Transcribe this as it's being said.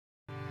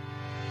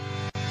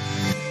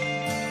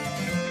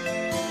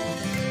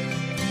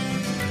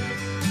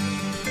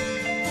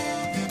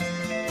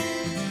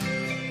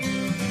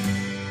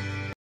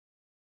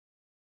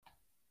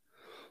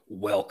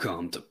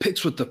Welcome to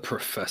Picks with the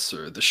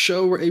Professor, the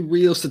show where a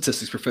real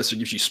statistics professor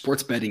gives you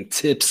sports betting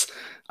tips.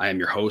 I am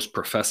your host,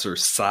 Professor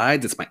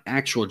Sides. It's my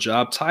actual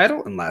job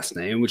title and last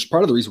name, which is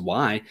part of the reason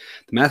why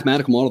the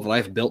mathematical model that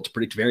I've built to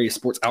predict various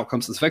sports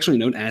outcomes is affectionately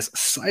known as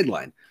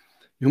Sideline.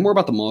 You know more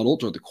about the model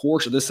during the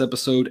course of this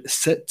episode,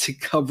 set to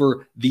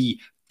cover the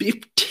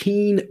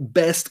 15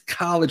 best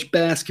college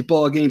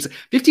basketball games,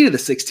 15 of the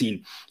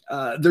 16.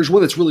 There's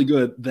one that's really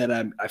good that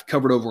I've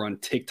covered over on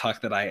TikTok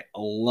that I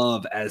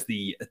love as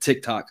the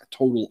TikTok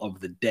total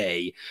of the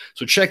day.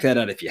 So check that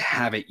out if you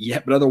haven't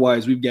yet. But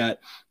otherwise, we've got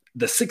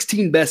the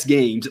 16 best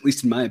games, at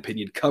least in my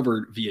opinion,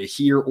 covered via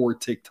here or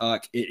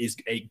TikTok. It is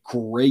a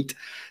great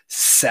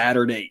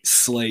Saturday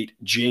slate,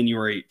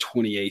 January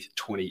 28th,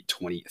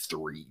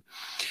 2023.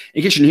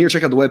 In case you're new here,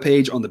 check out the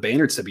webpage on the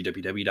banner. It's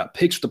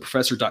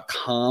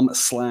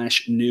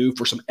www.pickswiththeprofessor.com/new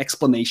for some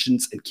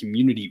explanations and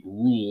community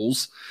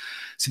rules.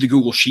 See the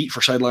Google Sheet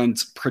for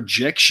Sideline's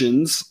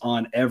projections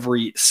on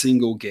every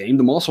single game.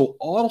 The model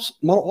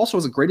also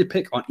has a graded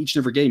pick on each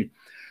and every game.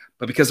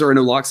 But because there are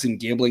no locks in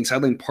gambling,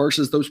 Sideline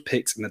parses those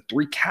picks into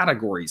three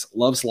categories: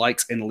 loves,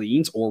 likes, and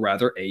leans, or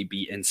rather A,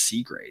 B, and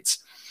C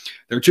grades.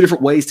 There are two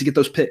different ways to get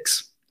those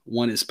picks.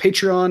 One is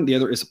Patreon. The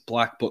other is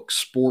Black Book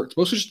Sports.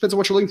 Mostly just depends on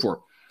what you're looking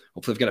for.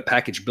 Hopefully, I've got a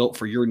package built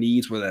for your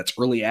needs, whether that's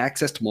early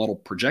access to model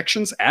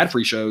projections,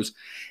 ad-free shows,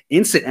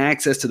 instant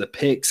access to the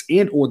picks,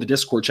 and or the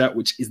Discord chat,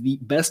 which is the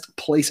best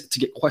place to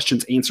get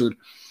questions answered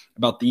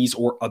about these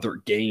or other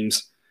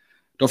games.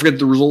 Don't forget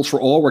the results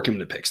for all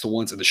recommended picks, the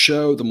ones in the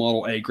show, the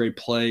Model A grade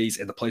plays,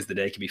 and the plays of the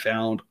day can be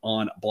found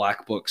on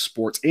Black Book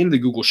Sports and the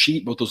Google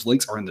Sheet. Both those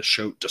links are in the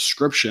show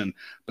description.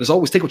 But as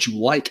always, take what you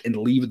like and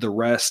leave the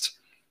rest.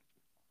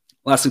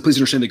 Lastly, please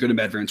understand that good and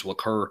bad variance will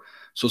occur.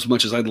 So as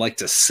much as I'd like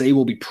to say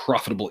we'll be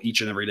profitable each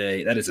and every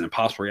day, that is an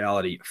impossible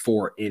reality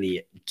for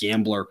any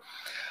gambler.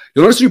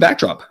 You'll notice a new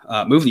backdrop.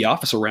 Move the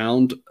office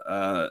around,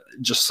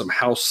 just some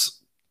house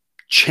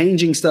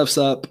changing stuffs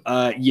up.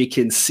 You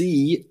can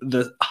see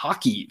the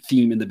hockey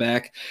theme in the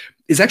back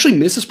is actually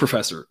Mrs.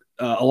 Professor.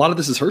 A lot of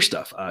this is her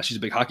stuff. She's a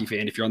big hockey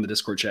fan. If you're on the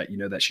Discord chat, you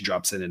know that she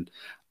drops in, and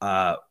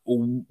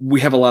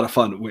we have a lot of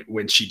fun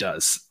when she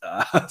does.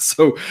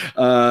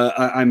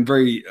 I'm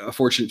very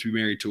fortunate to be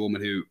married to a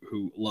woman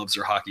who loves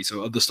her hockey.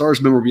 So of the Stars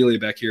memorabilia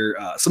back here,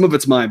 some of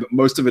it's mine, but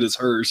most of it is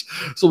hers.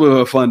 It's a little bit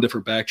of a fun,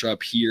 different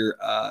backdrop here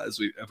as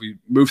we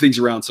move things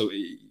around. So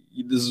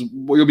this is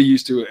what you'll be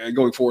used to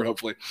going forward,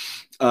 hopefully.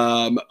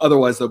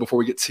 Otherwise, though, before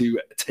we get to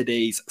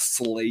today's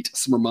slate,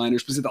 some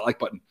reminders. Please hit that like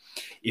button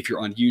if you're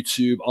on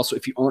YouTube. Also,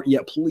 if you aren't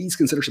yet, please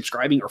consider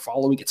subscribing or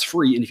following. It's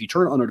free. And if you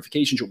turn on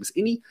notifications, you'll miss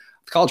any of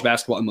the college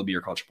basketball, MLB,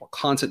 or college football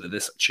content that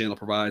this channel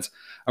provides.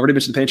 I already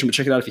mentioned the Patreon, but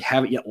check it out if you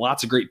haven't yet.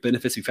 Lots of great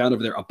benefits we found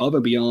over there above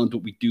and beyond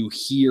what we do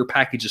here.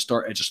 Packages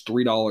start at just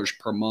 $3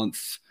 per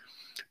month.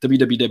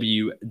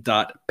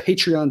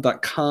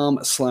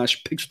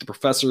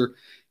 www.patreon.com/pickswiththeprofessor.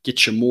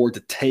 Get you more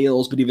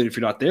details. But even if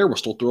you're not there, we're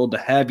still thrilled to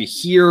have you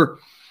here.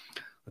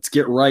 Let's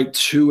get right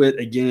to it.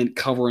 Again,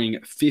 covering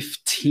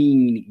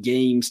 15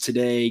 games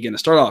today. Going to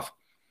start off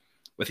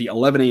with the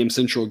 11 a.m.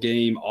 Central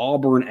game,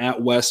 Auburn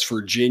at West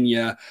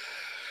Virginia.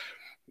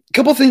 A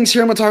couple things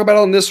here I'm going to talk about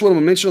on this one. I'm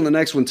going to mention on the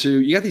next one too.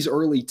 You got these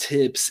early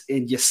tips,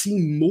 and you see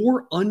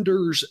more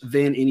unders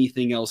than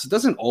anything else. It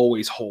doesn't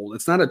always hold.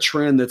 It's not a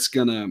trend that's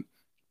going to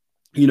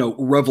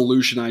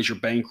revolutionize your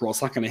bankroll.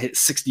 It's not going to hit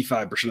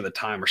 65% of the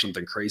time or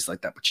something crazy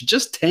like that, but you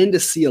just tend to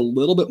see a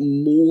little bit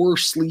more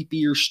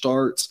sleepier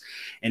starts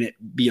and it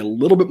be a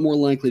little bit more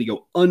likely to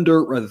go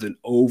under rather than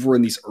over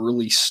in these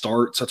early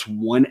starts. That's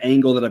one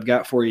angle that I've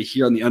got for you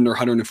here on the under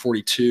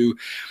 142.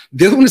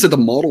 The other one is that the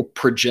model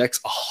projects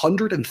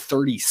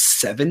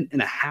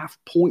 137.5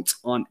 points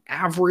on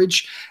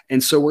average.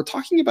 And so we're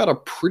talking about a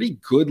pretty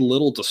good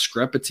little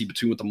discrepancy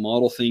between what the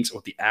model thinks and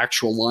what the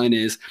actual line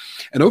is.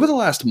 And over the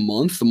last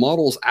month, the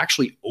model has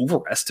actually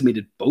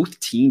overestimated both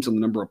teams on the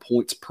number of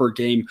points per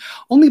game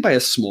only by a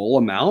small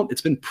amount.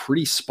 It's been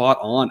pretty spot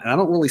on, and I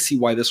don't really see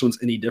why this one's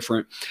any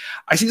different.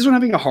 I see this one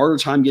having a harder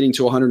time getting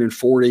to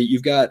 140.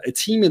 You've got a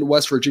team in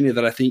West Virginia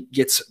that I think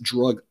gets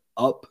drug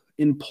up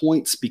in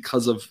points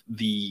because of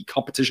the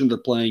competition they're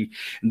playing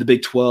in the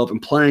Big 12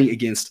 and playing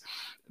against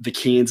the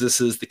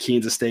Kansases, the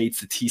Kansas States,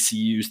 the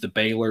TCUs, the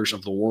Baylors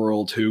of the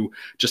world, who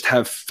just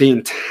have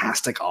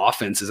fantastic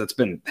offenses. That's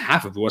been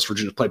half of West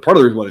Virginia's play. Part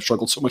of the reason why they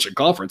struggled so much in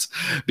conference,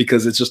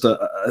 because it's just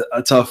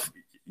a tough,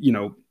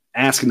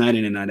 ask night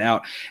in and night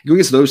out. Going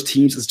against those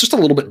teams, it's just a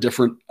little bit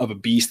different of a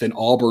beast than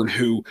Auburn,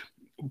 who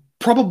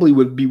probably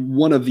would be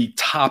one of the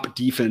top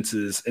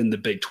defenses in the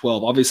Big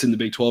 12. Obviously, in the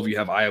Big 12, you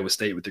have Iowa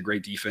State with a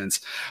great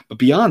defense. But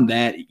beyond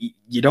that,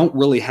 you don't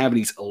really have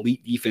these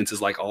elite defenses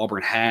like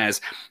Auburn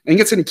has. I think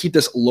it's going to keep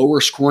this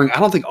lower scoring. I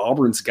don't think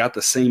Auburn's got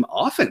the same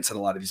offense that a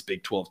lot of these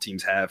Big 12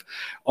 teams have.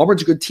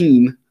 Auburn's a good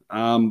team,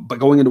 but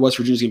going into West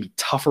Virginia is going to be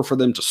tougher for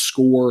them to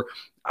score.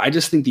 I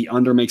just think the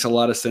under makes a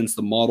lot of sense.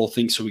 The model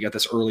thinks so. We got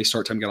this early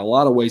start time. Got a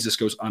lot of ways this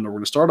goes under. We're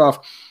going to start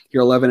off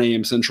here 11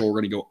 a.m. Central.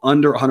 We're going to go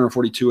under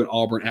 142 at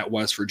Auburn at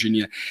West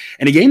Virginia.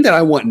 And a game that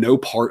I want no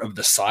part of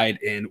the side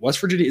in. West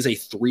Virginia is a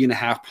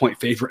 3.5-point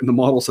favorite, and the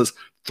model says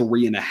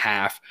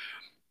 3.5.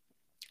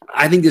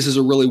 I think this is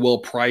a really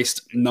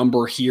well-priced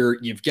number here.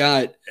 You've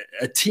got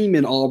a team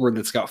in Auburn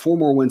that's got 4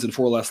 more wins and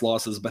 4 less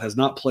losses, but has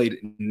not played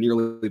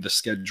nearly the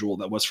schedule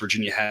that West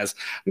Virginia has.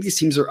 I think these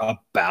teams are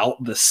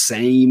about the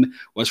same.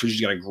 West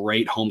Virginia's got a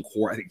great home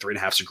court. I think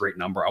 3.5 is a great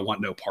number. I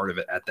want no part of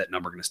it at that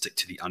number. I'm going to stick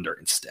to the under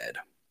instead.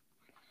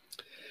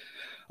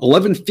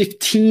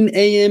 11:15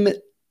 a.m.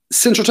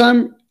 Central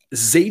Time.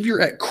 Xavier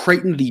at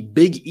Creighton, the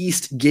Big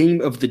East game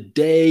of the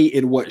day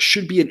in what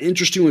should be an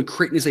interesting one.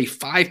 Creighton is a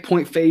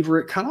 5-point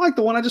favorite, kind of like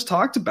the one I just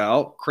talked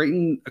about.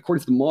 Creighton,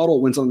 according to the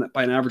model, wins on that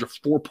by an average of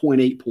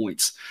 4.8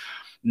 points.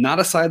 Not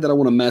a side that I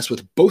want to mess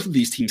with. Both of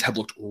these teams have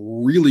looked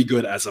really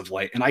good as of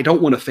late, and I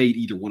don't want to fade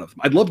either one of them.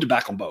 I'd love to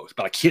back on both,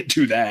 but I can't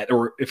do that.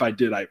 Or if I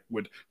did, I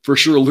would for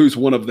sure lose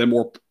one of them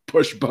or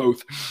push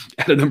both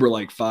at a number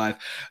like 5.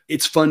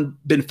 It's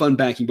been fun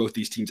backing both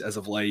these teams as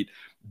of late.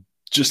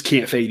 Just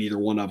can't fade either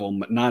one of them,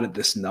 but not at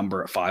this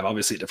number at 5.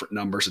 Obviously, at different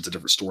numbers, it's a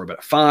different story. But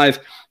at 5,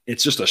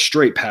 it's just a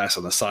straight pass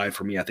on the side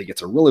for me. I think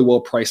it's a really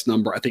well-priced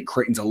number. I think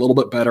Creighton's a little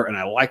bit better, and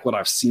I like what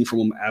I've seen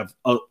from them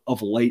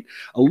of late.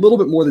 A little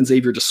bit more than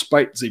Xavier,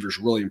 despite Xavier's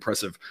really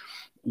impressive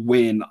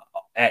win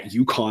at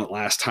UConn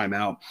last time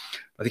out.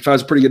 I think 5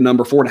 is a pretty good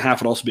number.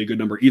 4.5 would also be a good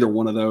number. Either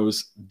one of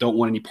those. Don't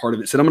want any part of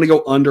it. So I'm going to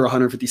go under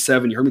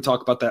 157. You heard me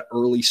talk about that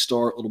early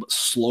start, a little bit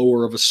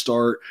slower of a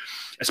start,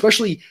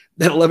 especially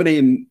that 11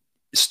 a.m.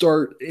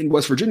 start in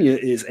West Virginia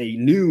is a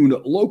noon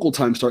local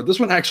time start. This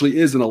one actually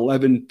is an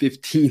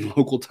 11:15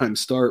 local time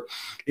start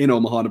in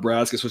Omaha,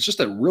 Nebraska. So it's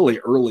just a really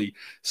early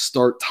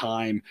start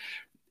time.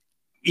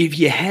 If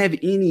you have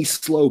any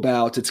slow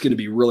bouts, it's going to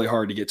be really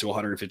hard to get to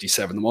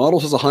 157. The model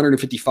says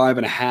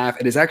 155.5.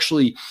 It has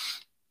actually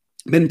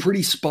been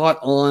pretty spot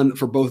on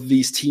for both of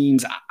these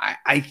teams.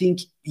 I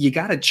think you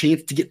got a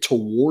chance to get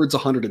towards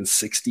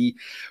 160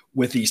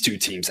 with these two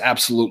teams.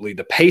 Absolutely.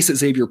 The pace that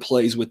Xavier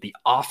plays with, the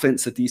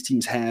offense that these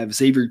teams have,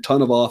 Xavier,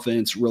 ton of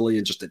offense, really,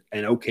 and just an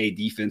okay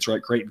defense,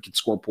 right? Creighton can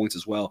score points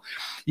as well.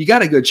 You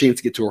got a good chance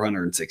to get to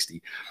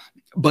 160.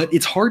 But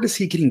it's hard to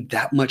see getting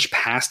that much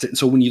past it. And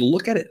so when you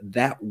look at it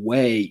that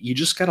way, you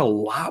just got a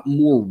lot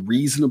more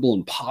reasonable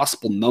and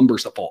possible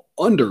numbers that fall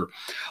under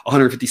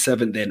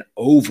 157 than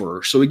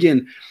over. So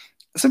again,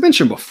 as I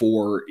mentioned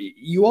before,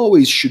 you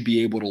always should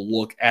be able to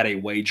look at a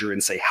wager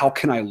and say, how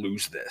can I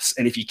lose this?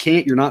 And if you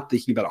can't, you're not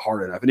thinking about it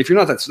hard enough. And if you're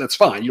not, that's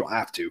fine. You don't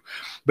have to.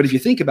 But if you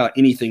think about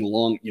anything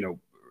long,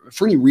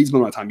 for any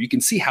reasonable amount of time, you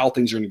can see how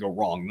things are going to go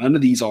wrong. None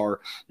of these are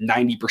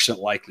 90%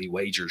 likely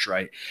wagers,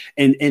 right?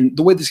 And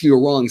the way this can go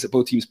wrong is that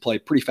both teams play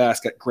pretty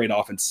fast, got great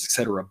offenses, et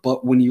cetera.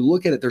 But when you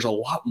look at it, there's a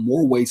lot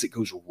more ways it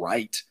goes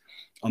right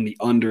on the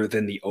under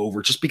than the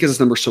over, just because this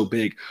number's so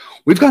big.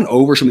 We've gone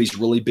over some of these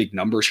really big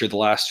numbers here the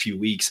last few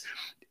weeks,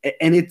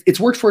 and it's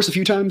worked for us a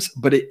few times,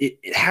 but it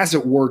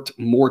hasn't worked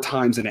more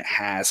times than it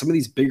has. Some of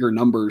these bigger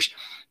numbers,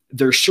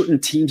 there's certain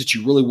teams that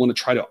you really want to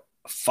try to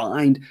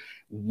find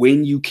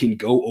when you can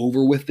go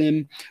over with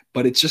them,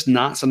 but it's just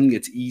not something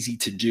that's easy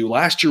to do.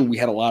 Last year, we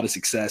had a lot of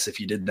success if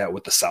you did that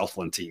with the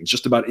Southland teams.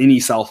 Just about any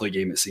Southland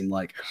game, it seemed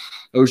like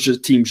those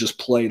teams just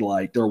played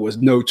like there was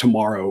no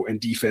tomorrow, and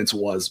defense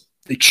was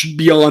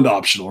beyond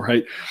optional,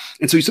 right?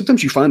 And so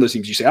sometimes you find those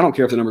teams, you say, I don't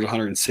care if the number's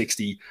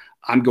 160,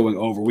 I'm going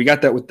over. We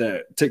got that with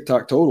the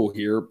TikTok total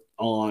here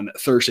on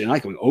Thursday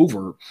night, going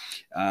over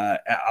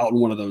out in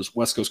one of those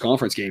West Coast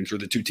Conference games where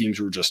the two teams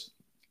were just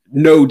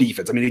no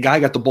defense. I mean, the guy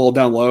got the ball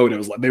down low, and it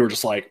was like they were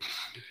just like,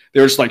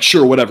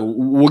 sure, whatever,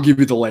 we'll give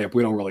you the layup.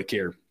 We don't really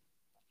care.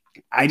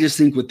 I just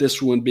think with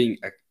this one being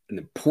an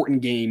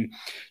important game,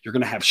 you're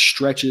going to have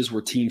stretches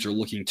where teams are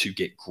looking to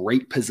get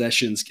great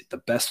possessions, get the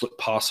best look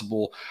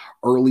possible.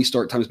 Early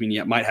start times mean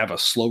you might have a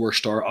slower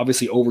start.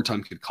 Obviously,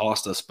 overtime could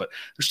cost us, but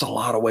there's a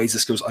lot of ways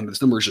this goes under.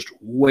 This number is just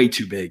way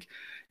too big,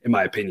 in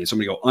my opinion. So I'm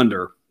going to go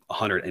under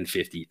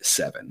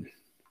 157.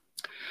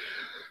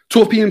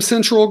 12 p.m.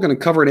 Central, going to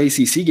cover an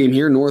ACC game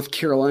here. North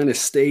Carolina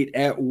State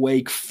at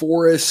Wake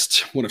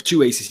Forest. One of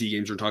two ACC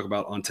games we're talking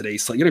about on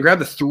today's slate. Going to grab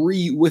the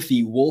 3 with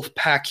the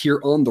Wolfpack here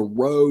on the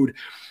road.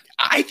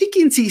 I think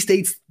NC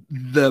State's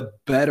the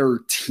better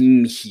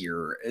team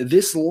here.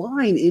 This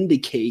line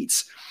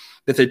indicates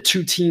that the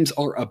two teams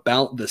are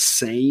about the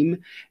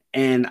same,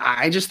 and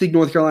I just think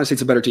North Carolina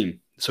State's a better team.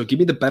 So give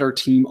me the better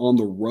team on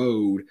the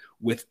road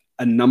with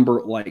a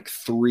number like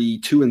 3.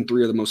 2 and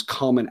 3 are the most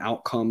common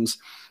outcomes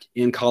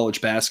in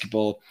college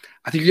basketball.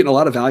 I think you're getting a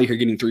lot of value here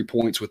getting 3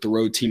 points with the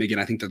road team. Again,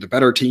 I think they're the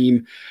better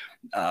team.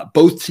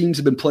 Both teams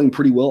have been playing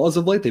pretty well as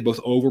of late. They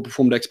both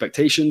overperformed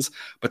expectations.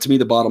 But to me,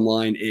 the bottom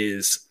line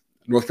is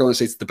North Carolina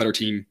State's the better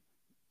team.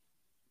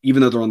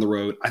 Even though they're on the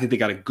road, I think they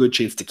got a good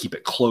chance to keep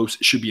it close.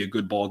 It should be a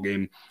good ball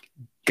game.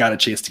 got a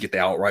chance to get the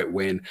outright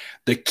win.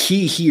 The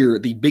key here,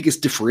 the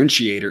biggest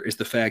differentiator, is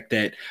the fact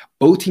that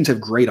both teams have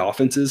great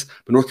offenses,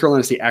 but North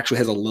Carolina State actually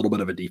has a little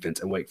bit of a defense,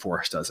 and Wake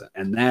Forest doesn't.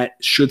 And that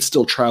should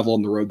still travel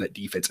on the road, that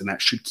defense, and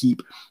that should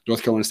keep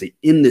North Carolina State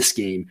in this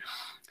game.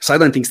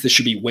 Sideline thinks this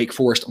should be Wake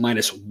Forest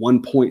minus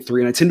 1.3,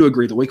 and I tend to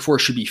agree that Wake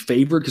Forest should be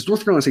favored because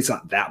North Carolina State's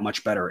not that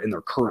much better in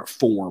their current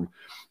form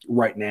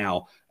right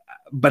now,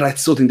 but I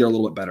still think they're a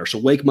little bit better. So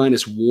Wake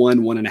minus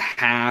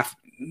 1.5,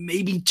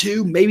 maybe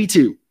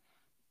 2.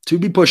 2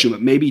 be pushing,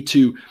 but maybe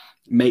 2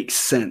 makes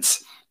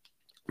sense.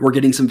 We're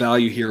getting some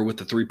value here with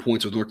the 3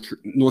 points with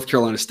North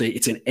Carolina State.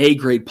 It's an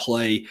A-grade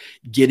play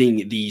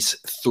getting these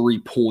 3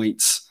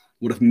 points.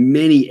 One of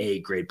many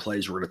A-grade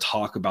plays we're going to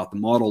talk about. The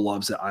model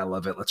loves it. I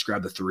love it. Let's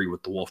grab the 3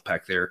 with the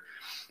Wolfpack there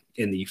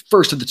in the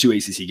first of the 2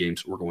 ACC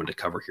games we're going to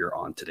cover here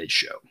on today's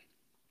show.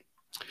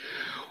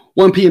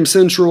 1 p.m.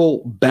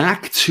 Central,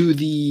 back to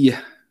the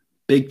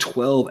Big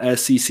 12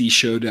 SEC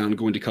showdown.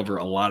 Going to cover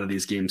a lot of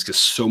these games because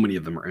so many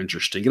of them are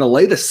interesting. Going to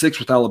lay the 6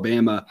 with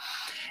Alabama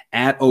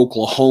at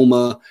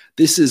Oklahoma.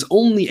 This is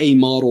only a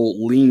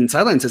model lean.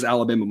 Sideline says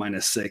Alabama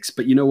minus 6,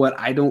 but you know what?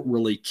 I don't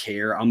really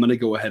care. I'm going to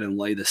go ahead and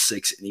lay the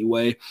 6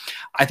 anyway.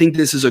 I think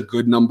this is a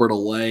good number to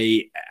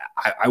lay.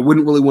 I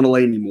wouldn't really want to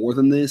lay any more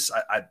than this.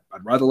 I'd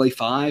rather lay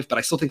 5, but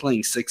I still think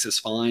laying 6 is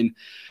fine.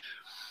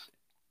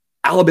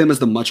 Alabama's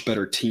the much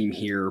better team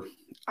here.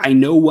 I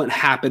know what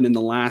happened in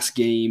the last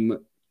game.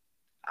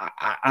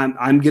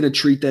 I'm going to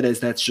treat that as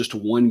that's just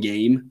one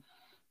game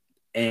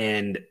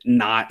and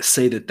not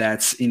say that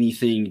that's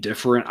anything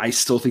different. I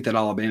still think that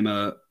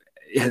Alabama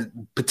is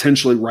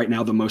potentially right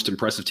now the most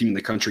impressive team in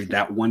the country,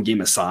 that one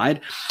game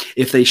aside.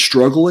 If they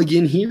struggle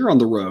again here on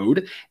the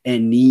road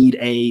and need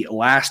a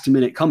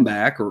last-minute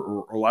comeback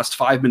or last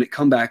 5-minute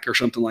comeback or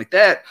something like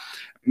that,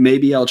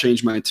 maybe I'll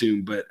change my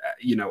tune. But,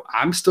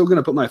 I'm still going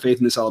to put my faith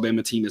in this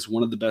Alabama team as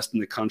one of the best in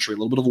the country. A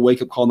little bit of a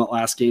wake-up call in that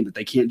last game that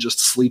they can't just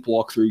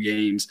sleepwalk through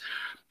games.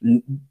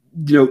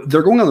 They're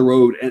going on the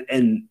road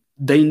and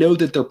they know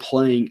that they're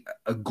playing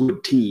a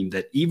good team,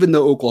 that even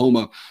though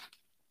Oklahoma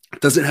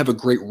doesn't have a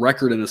great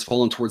record and has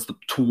fallen towards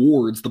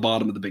the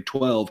bottom of the Big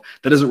 12,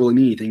 that doesn't really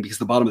mean anything because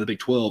the bottom of the Big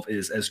 12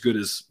 is as good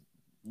as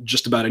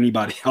just about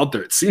anybody out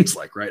there, it seems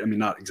like, right? I mean,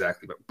 not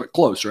exactly, but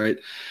close, right?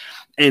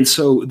 And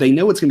so they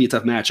know it's going to be a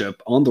tough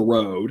matchup on the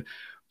road.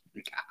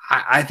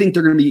 I think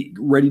they're going to be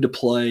ready to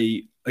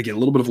play, again, a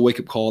little bit of a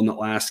wake-up call in that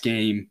last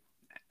game.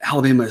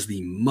 Alabama is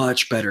the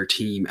much better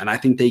team, and I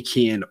think they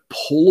can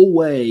pull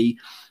away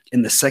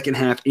in the second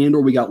half, and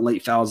or we got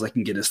late fouls that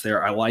can get us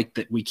there. I like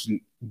that we can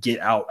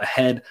get out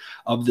ahead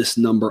of this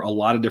number a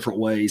lot of different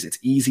ways. It's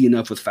easy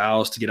enough with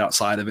fouls to get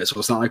outside of it, so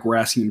it's not like we're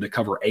asking them to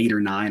cover 8 or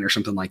 9 or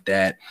something like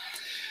that.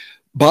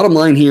 Bottom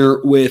line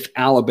here with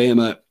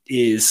Alabama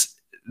is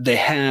they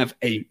have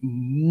a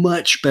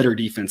much better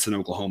defense than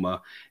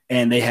Oklahoma,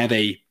 and they have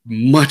a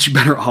much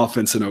better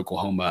offense than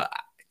Oklahoma.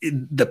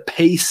 The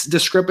pace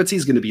discrepancy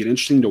is going to be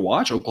interesting to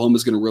watch. Oklahoma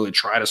is going to really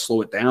try to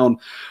slow it down.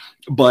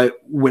 But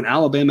when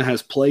Alabama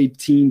has played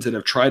teams that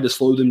have tried to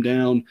slow them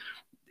down,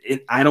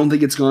 I don't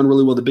think it's gone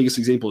really well. The biggest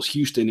example is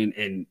Houston,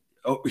 and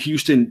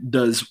Houston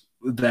does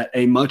that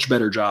a much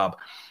better job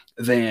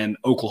than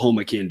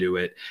Oklahoma can do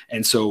it.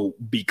 And so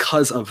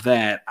because of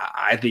that,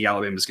 I think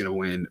Alabama is going to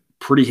win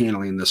pretty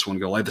handily in this one.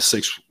 Go lay the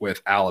 6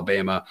 with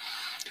Alabama.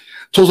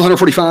 Total's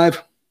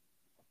 145.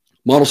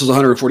 Model says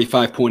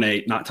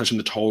 145.8, not touching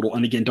the total.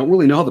 And again, don't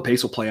really know how the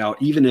pace will play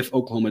out. Even if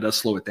Oklahoma does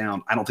slow it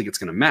down, I don't think it's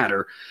going to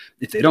matter.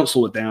 If they don't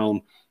slow it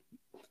down,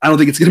 I don't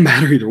think it's going to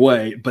matter either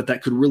way. But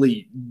that could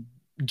really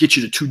get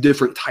you to 2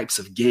 different types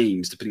of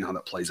games, depending on how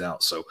that plays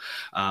out. So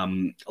a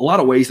lot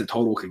of ways the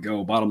total could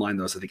go. Bottom line,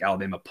 though, is I think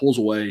Alabama pulls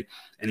away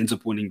and ends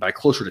up winning by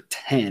closer to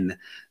 10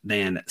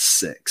 than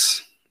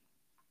 6.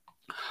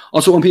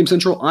 Also, 1 p.m.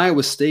 Central,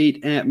 Iowa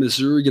State at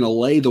Missouri. Going to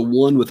lay the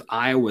 1 with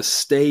Iowa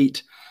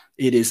State.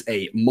 It is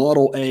a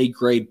Model A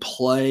grade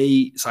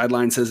play.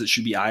 Sideline says it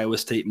should be Iowa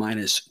State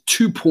minus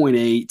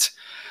 2.8.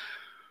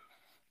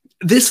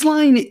 This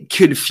line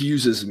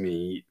confuses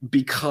me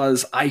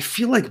because I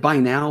feel like by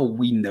now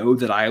we know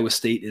that Iowa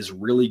State is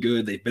really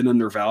good. They've been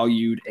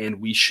undervalued,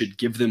 and we should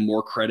give them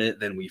more credit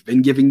than we've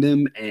been giving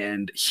them.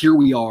 And here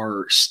we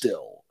are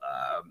still.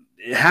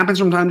 It happens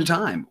from time to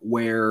time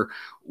where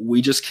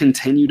we just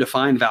continue to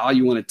find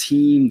value on a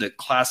team. The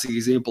classic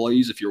example I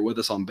use, if you're with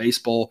us on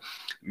baseball,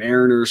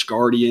 Mariners,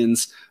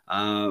 Guardians, for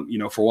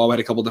a while we had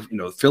a couple of,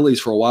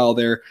 Phillies for a while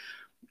there,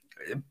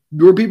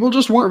 where people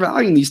just weren't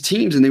valuing these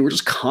teams and they were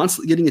just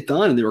constantly getting it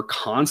done and they were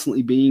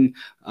constantly being,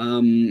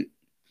 undervalued.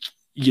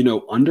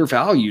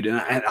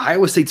 And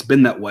Iowa State's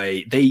been that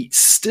way. They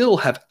still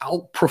have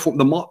outperformed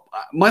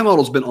my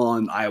model's been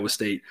on Iowa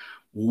State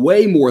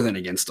way more than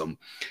against them.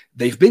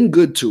 They've been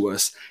good to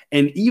us.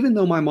 And even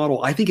though my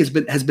model, I think, has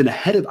been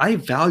ahead of, I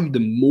have valued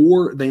them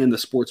more than the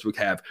sportsbook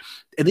have.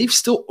 and they've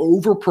still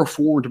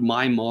overperformed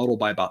my model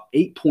by about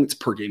 8 points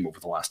per game over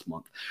the last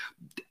month.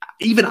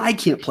 Even I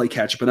can't play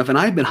catch up enough, and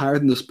I've been higher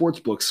than the sports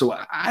book. So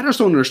I just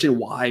don't understand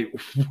why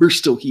we're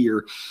still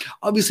here.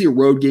 Obviously, a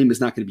road game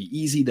is not going to be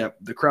easy. That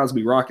the crowds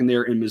will be rocking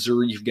there in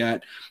Missouri. You've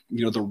got,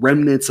 the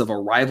remnants of a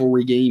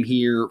rivalry game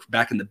here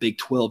back in the Big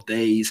 12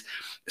 days.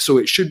 So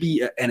it should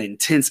be an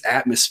intense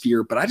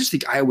atmosphere. But I just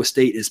think Iowa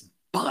State is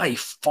by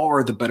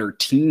far the better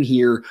team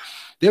here.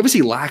 They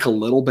obviously lack a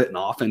little bit in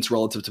offense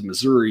relative to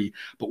Missouri,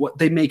 but what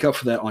they make up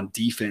for that on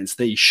defense,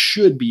 they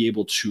should be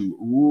able to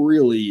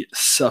really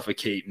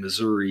suffocate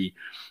Missouri,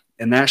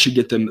 and that should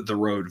get them the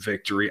road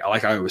victory. I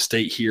like Iowa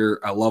State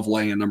here. I love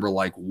laying a number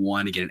like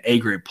 1. Again, an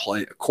A-grade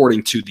play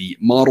according to the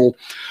model.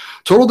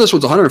 Total this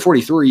one's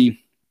 143.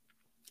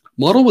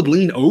 Model would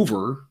lean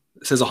over.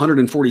 It says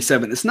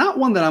 147. It's not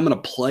one that I'm going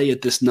to play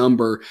at this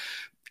number.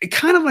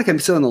 Kind of like I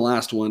said in the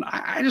last one,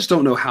 I just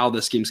don't know how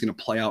this game's going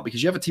to play out,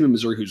 because you have a team in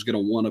Missouri who's going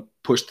to want to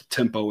push the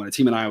tempo and a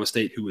team in Iowa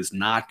State who is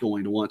not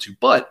going to want to.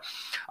 But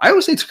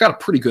Iowa State's got a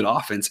pretty good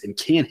offense and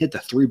can hit the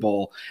 3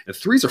 ball. If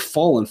threes are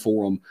falling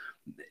for them,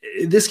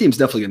 this game's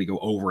definitely going to go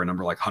over a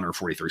number like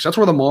 143. So that's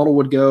where the model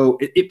would go.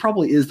 It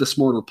probably is the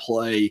smarter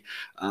play,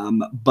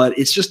 but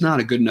it's just not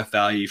a good enough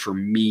value for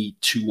me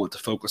to want to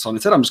focus on.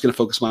 Instead, I'm just going to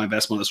focus my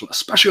investment on this one,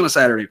 especially on a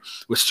Saturday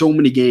with so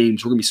many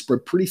games. We're going to be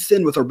spread pretty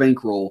thin with our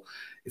bankroll.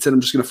 Instead,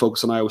 I'm just going to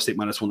focus on Iowa State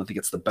 -1. I think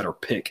it's the better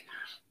pick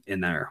in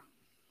there.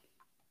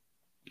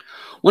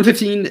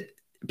 1:15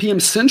 p.m.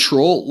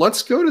 Central.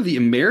 Let's go to the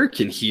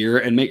American here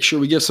and make sure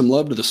we give some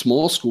love to the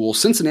small school.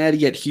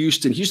 Cincinnati at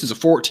Houston. Houston's a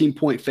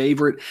 14-point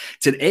favorite.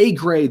 It's an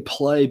A-grade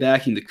play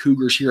backing the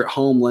Cougars here at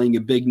home, laying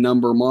a big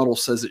number. Model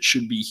says it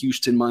should be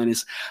Houston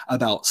minus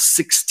about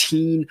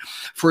 16.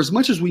 For as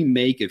much as we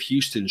make of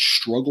Houston's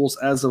struggles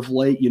as of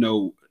late,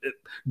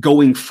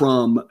 going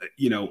from,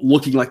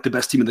 looking like the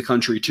best team in the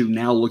country to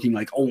now looking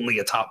like only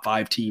a top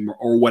 5 team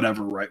or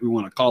whatever, right, we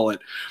want to call it,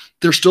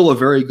 they're still a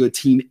very good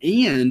team.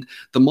 And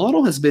the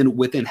model has been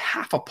within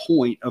half a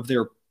point of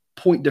their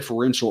point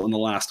differential in the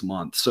last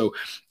month. So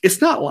it's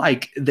not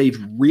like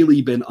they've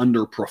really been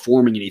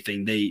underperforming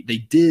anything. They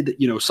did,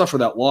 suffer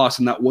that loss,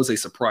 and that was a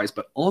surprise.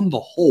 But on the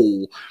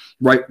whole,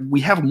 right, we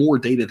have more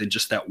data than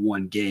just that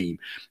one game.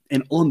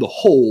 And on the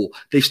whole,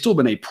 they've still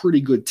been a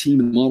pretty good team,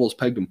 and the model's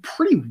pegged them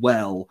pretty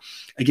well.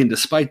 Again,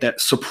 despite that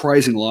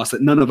surprising loss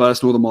that none of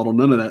us, nor the model,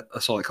 none of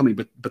that saw it coming,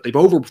 but they've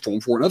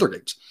overperformed for in other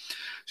games.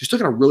 So you're still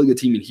got a really good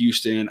team in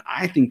Houston.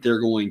 I think they're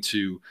going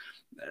to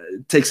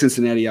take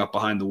Cincinnati out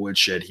behind the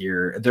woodshed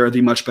here. They're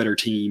the much better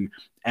team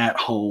at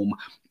home.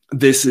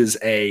 This is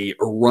a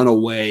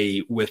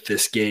runaway with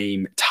this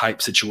game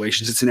type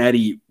situation.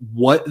 Cincinnati,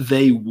 what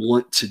they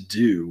want to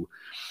do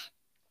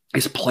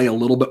is play a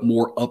little bit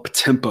more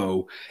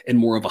up-tempo and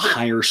more of a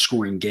higher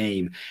scoring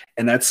game.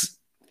 And that's,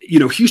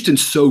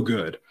 Houston's so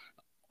good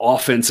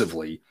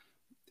offensively.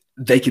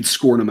 They can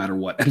score no matter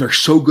what. And they're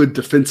so good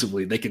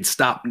defensively, they can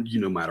stop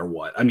you no matter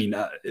what. I mean,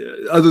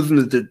 other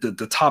than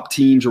the top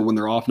teams or when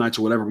they're off nights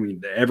or whatever,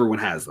 everyone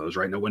has those,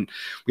 right? No one,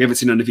 we haven't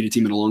seen an undefeated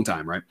team in a long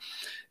time, right?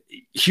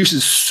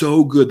 Houston's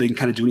so good they can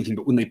kind of do anything.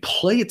 But when they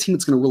play a team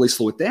that's going to really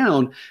slow it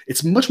down,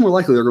 it's much more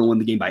likely they're going to win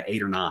the game by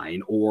 8 or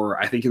 9. Or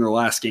I think in their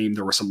last game,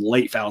 there were some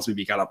late fouls,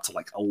 maybe got up to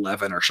like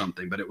 11 or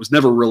something, but it was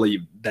never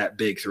really that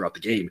big throughout the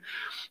game.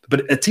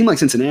 But a team like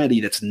Cincinnati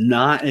that's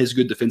not as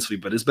good defensively,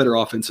 but is better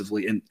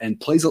offensively and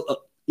plays,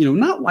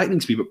 not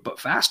lightning speed, but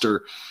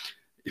faster.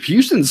 If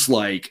Houston's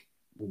like,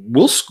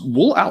 we'll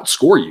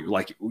outscore you.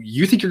 Like,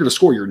 you think you're going to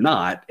score, you're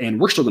not, and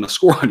we're still going to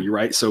score on you,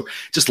 right? So it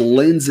just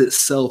lends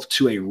itself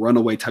to a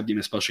runaway type game,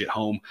 especially at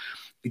home.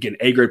 Again,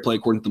 A-grade play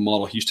according to the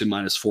model, Houston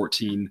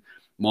 -14,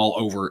 Mall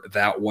over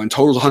that one.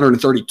 Total's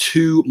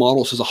 132,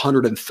 model says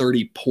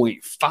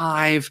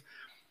 130.5.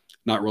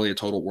 Not really a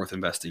total worth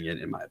investing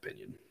in my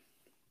opinion.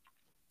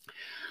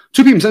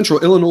 2 p.m.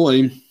 Central,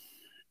 Illinois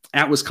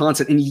at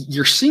Wisconsin, and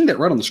you're seeing that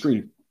right on the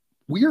screen.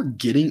 We are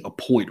getting a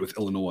point with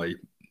Illinois.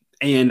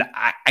 And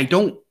I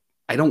don't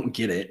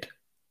get it.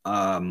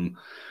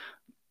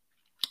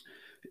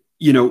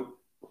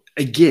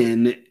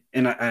 Again,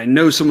 and I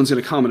know someone's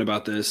going to comment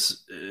about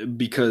this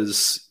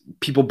because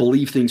people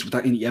believe things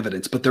without any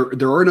evidence, but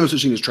there are no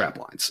such thing as trap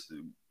lines.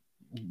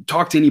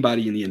 Talk to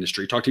anybody in the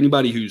industry. Talk to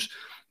anybody who's,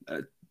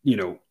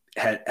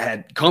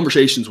 had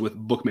conversations with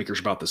bookmakers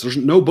about this. There's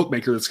no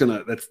bookmaker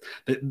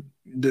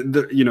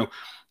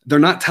they're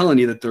not telling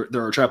you that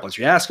there are trap lines.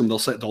 You ask them,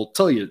 they'll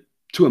tell you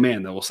to a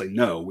man that will say,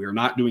 no, we are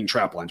not doing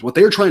trap lines. What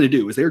they're trying to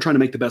do is they're trying to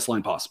make the best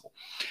line possible.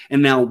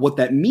 And now what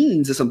that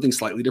means is something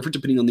slightly different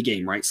depending on the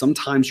game, right?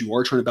 Sometimes you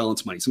are trying to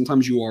balance money.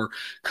 Sometimes you are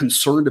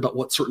concerned about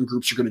what certain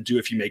groups are going to do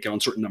if you make it on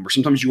certain numbers.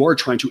 Sometimes you are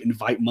trying to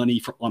invite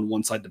money on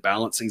one side to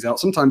balance things out.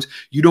 Sometimes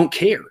you don't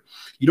care.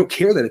 You don't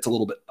care that it's a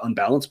little bit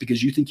unbalanced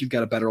because you think you've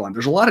got a better line.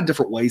 There's a lot of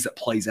different ways that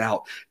plays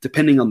out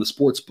depending on the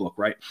sports book,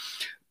 right?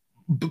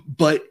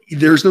 But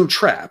there's no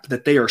trap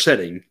that they are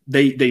setting.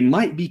 They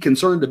might be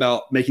concerned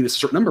about making this a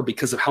certain number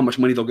because of how much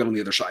money they'll get on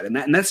the other side.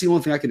 And that's the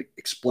only thing I can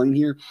explain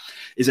here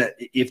is that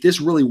if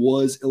this really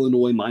was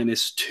Illinois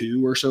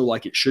 -2 or so,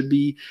 like it should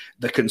be,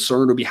 the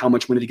concern would be how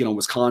much money they get on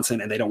Wisconsin,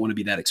 and they don't want to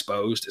be that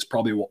exposed. Is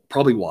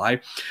probably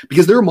why,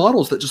 because there are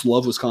models that just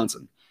love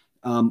Wisconsin.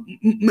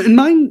 And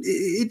mine,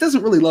 it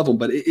doesn't really love them,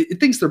 but it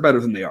thinks they're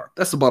better than they are.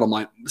 That's the bottom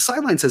line. The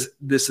sideline says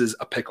this is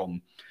a pick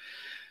 'em,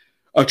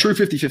 a true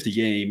 50-50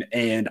 game.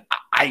 And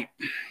I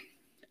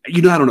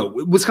don't know.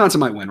 Wisconsin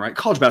might win, right?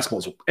 College basketball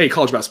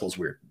is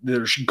weird.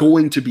 There's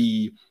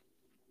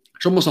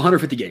almost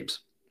 150 games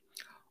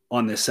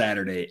on this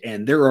Saturday,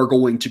 and there are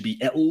going to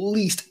be at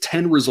least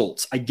 10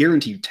 results. I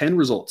guarantee you 10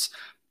 results,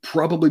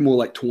 probably more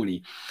like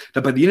 20,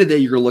 that by the end of the day,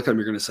 you're going to look at them,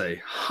 you're going to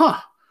say,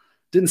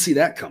 didn't see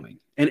that coming.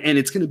 And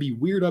it's going to be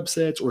weird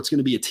upsets, or it's going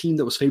to be a team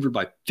that was favored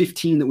by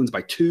 15 that wins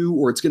by 2,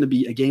 or it's going to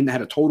be a game that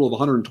had a total of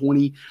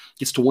 120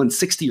 gets to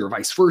 160, or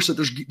vice versa.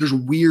 There's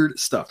weird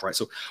stuff, right?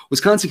 So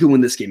Wisconsin can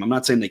win this game. I'm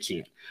not saying they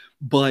can't,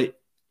 but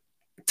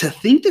to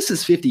think this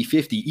is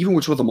 50-50, even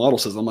which what the model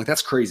says, I'm like,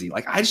 that's crazy.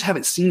 Like, I just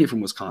haven't seen it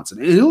from Wisconsin.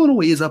 And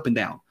Illinois is up and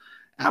down.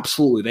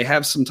 Absolutely. They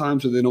have some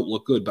times where they don't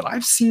look good, but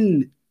I've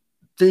seen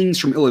things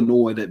from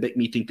Illinois that make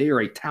me think they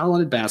are a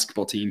talented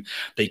basketball team.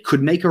 They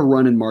could make a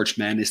run in March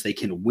Madness. They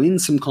can win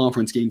some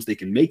conference games. They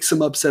can make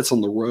some upsets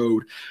on the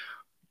road.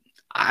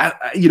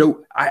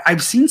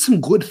 I've seen some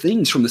good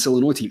things from this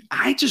Illinois team.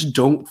 I just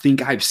don't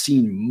think I've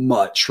seen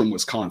much from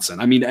Wisconsin.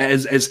 I mean,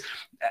 as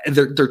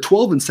they're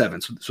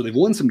 12-7, so they've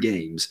won some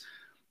games,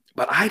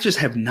 but I just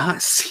have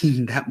not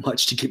seen that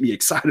much to get me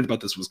excited about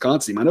this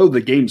Wisconsin team. I know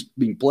the game's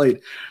being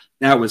played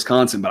at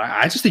Wisconsin, but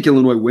I just think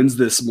Illinois wins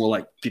this more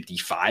like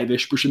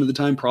 55-ish% of the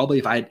time,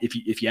 probably.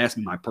 If you ask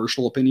me my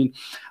personal opinion,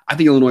 I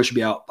think Illinois should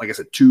be out, like I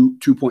said,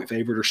 2-point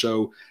favorite or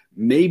so,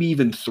 maybe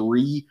even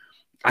 3.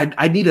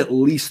 I'd need at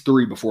least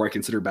 3 before I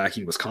consider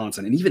backing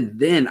Wisconsin. And even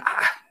then,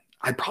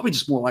 I'd probably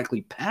just more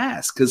likely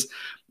pass because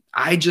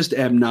I just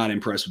am not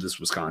impressed with this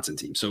Wisconsin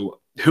team. So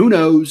who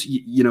knows?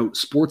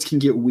 Sports can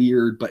get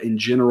weird, but in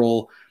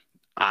general,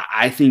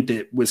 I think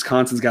that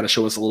Wisconsin's got to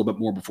show us a little bit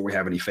more before we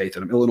have any faith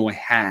in them. Illinois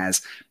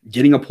has.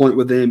 Getting a point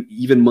with them,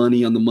 even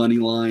money on the money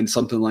line,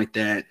 something like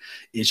that,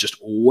 is just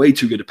way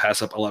too good to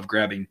pass up. I love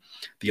grabbing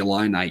the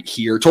Illini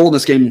here. Total in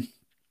this game,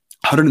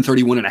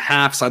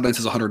 131.5. Sideline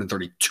says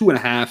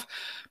 132.5.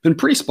 Been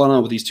pretty spot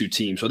on with these two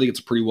teams, so I think it's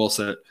a pretty well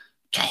set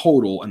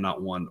total and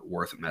not one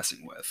worth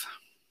messing with.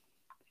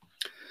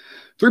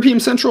 3 p.m.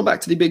 Central,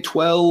 back to the Big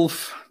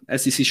 12.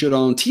 SEC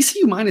showdown.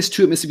 TCU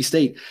 -2 at Mississippi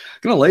State.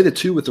 Going to lay the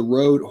 2 with the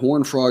road.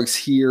 Horned Frogs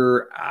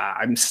here.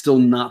 I'm still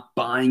not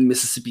buying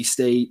Mississippi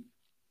State.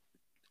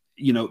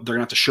 They're going to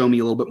have to show me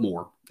a little bit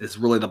more. Is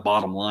really the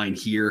bottom line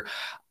here.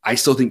 I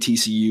still think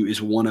TCU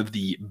is one of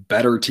the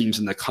better teams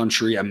in the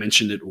country. I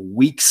mentioned it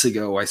weeks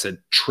ago. I said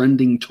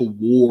trending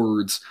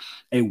towards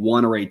a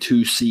 1 or a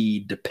 2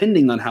 seed,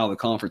 depending on how the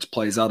conference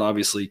plays out.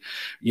 Obviously,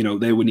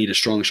 they would need a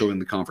strong showing in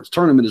the conference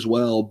tournament as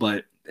well,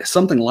 but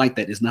something like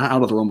that is not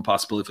out of the realm of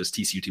possibility for this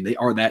TCU team. They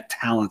are that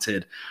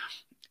talented.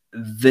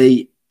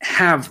 They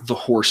have the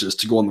horses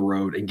to go on the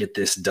road and get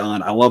this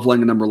done. I love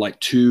laying a number like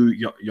 2.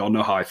 Y'all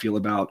know how I feel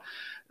about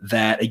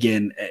that.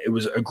 Again, it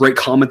was a great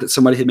comment that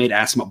somebody had made,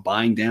 asking about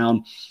buying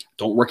down.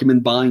 Don't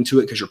recommend buying to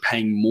it because you're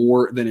paying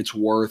more than it's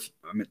worth.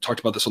 I talked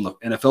about this on the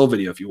NFL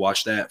video if you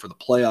watch that for the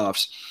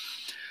playoffs.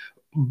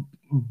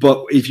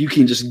 But if you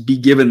can just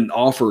be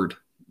offered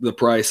the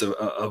price of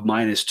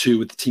 -2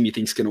 with the team you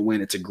think is going to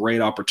win, it's a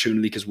great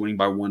opportunity because winning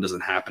by 1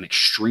 doesn't happen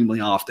extremely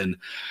often.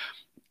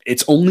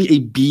 It's only a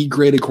B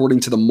grade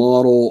according to the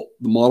model.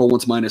 The model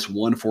wants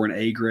 -1 for an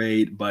A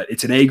grade, but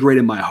it's an A grade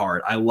in my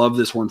heart. I love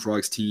this Horned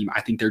Frogs team.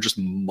 I think they're just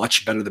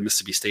much better than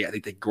Mississippi State. I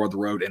think they can go on the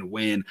road and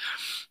win.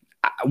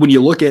 When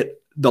you look at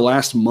the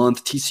last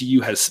month,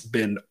 TCU has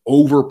been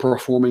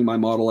overperforming my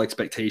model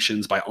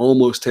expectations by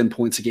almost 10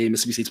 points a game.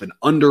 Mississippi State's been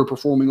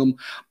underperforming them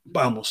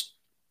by almost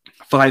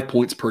 5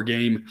 points per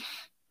game.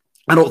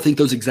 I don't think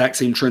those exact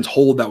same trends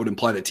hold. That would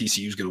imply that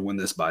TCU is going to win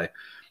this by,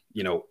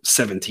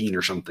 17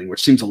 or something,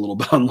 which seems a little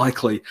bit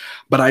unlikely.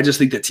 But I just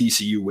think that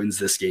TCU wins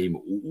this game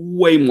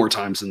way more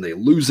times than they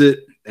lose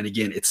it. And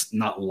again, it's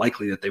not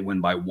likely that they win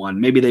by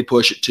 1. Maybe they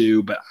push it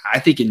 2, but I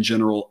think in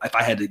general, if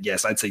I had to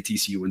guess, I'd say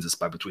TCU wins this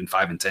by between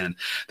 5 and 10.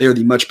 They are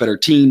the much better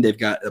team. They've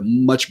got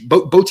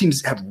both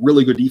teams have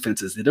really good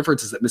defenses. The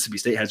difference is that Mississippi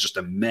State has just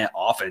a meh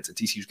offense, and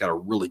TCU's got a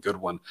really good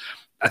one.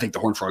 I think the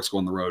Horned Frogs go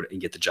on the road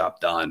and get the job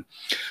done.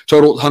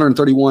 Total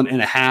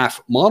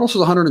 131.5. Model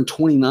says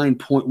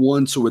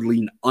 129.1, so would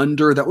lean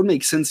under. That would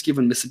make sense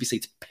given Mississippi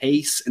State's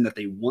pace and that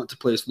they want to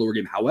play a slower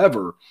game.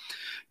 However,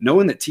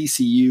 knowing that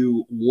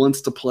TCU wants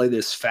to play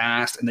this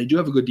fast, and they do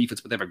have a good defense,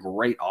 but they have a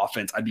great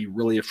offense, I'd be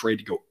really afraid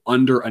to go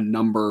under a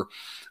number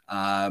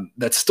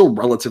that's still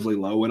relatively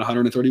low in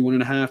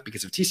 131.5,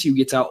 because if TCU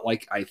gets out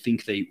like I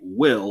think they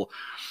will,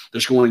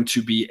 there's going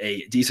to be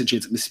a decent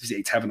chance that Mississippi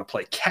State's having to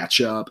play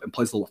catch up and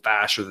plays a little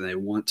faster than they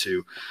want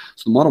to.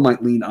 So the model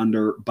might lean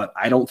under, but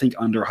I don't think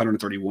under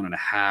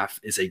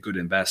 131.5 is a good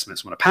investment.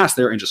 So I'm going to pass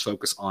there and just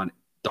focus on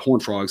the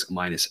Horned Frogs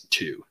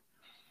 -2.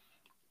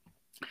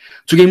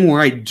 To a game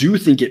where I do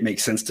think it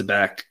makes sense to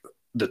back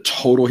the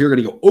total here.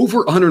 Going to go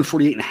over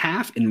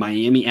 148.5 in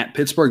Miami at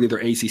Pittsburgh, the other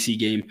ACC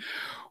game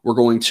we're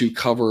going to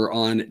cover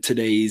on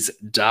today's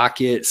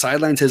docket.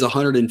 Sideline says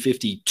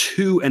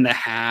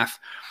 152.5.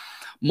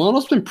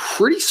 Model's been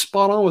pretty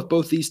spot on with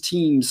both these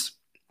teams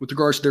with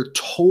regards to their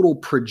total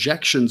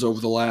projections over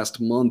the last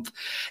month.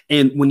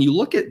 And when you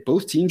look at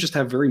both teams just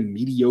have very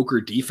mediocre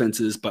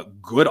defenses,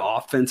 but good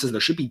offenses, there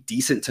should be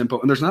decent tempo.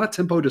 And there's not a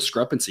tempo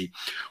discrepancy,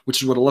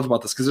 which is what I love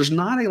about this, because there's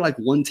not a like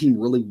one team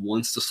really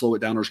wants to slow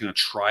it down or is going to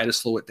try to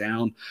slow it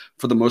down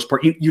for the most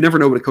part. You never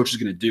know what a coach is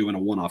going to do in a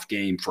one-off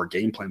game for a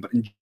game plan. But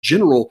in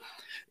general,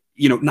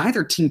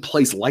 neither team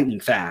plays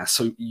lightning fast.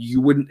 So you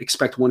wouldn't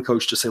expect one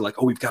coach to say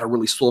like, oh, we've got to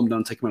really slow them down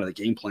and take them out of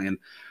the game plan.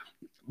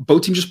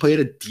 Both teams just play at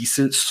a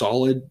decent,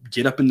 solid,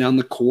 get up and down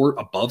the court,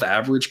 above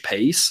average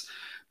pace,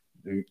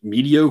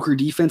 mediocre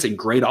defense, and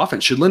great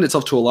offense. Should lend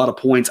itself to a lot of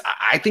points.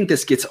 I think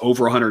this gets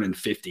over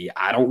 150.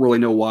 I don't really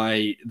know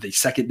why the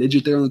second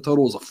digit there on the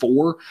total is a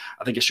 4.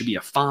 I think it should be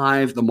a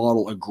 5. The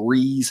model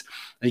agrees.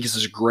 I think this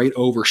is a great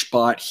over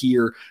spot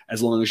here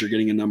as long as you're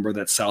getting a number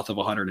that's south of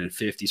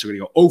 150. So we're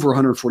going to go over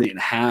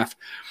 148.5.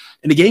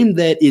 In a game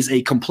that is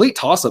a complete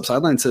toss-up,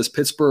 Sideline says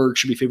Pittsburgh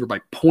should be favored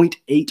by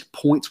 0.8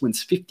 points,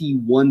 wins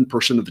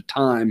 51% of the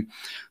time.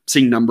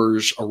 Seeing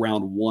numbers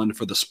around 1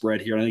 for the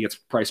spread here. I think it's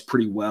priced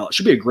pretty well. It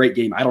should be a great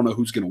game. I don't know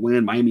who's going to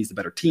win. Miami's the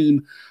better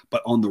team,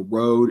 but on the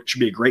road, it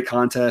should be a great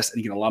contest,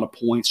 and you get a lot of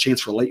points, chance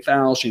for late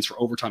fouls, chance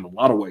for overtime. A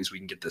lot of ways we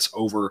can get this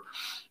over.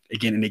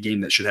 Again, in a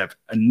game that should have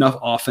enough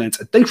offense.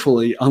 And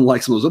thankfully,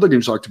 unlike some of those other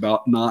games we talked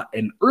about, not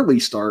an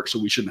early start, so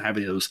we shouldn't have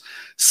any of those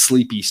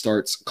sleepy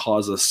starts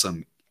cause us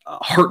some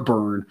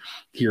heartburn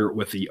here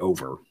with the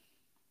over.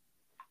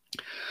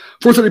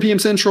 4:30 p.m.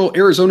 Central,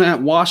 Arizona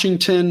at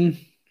Washington.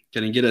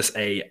 Going to get us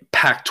a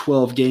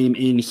Pac-12 game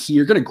in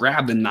here. Going to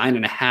grab the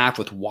 9.5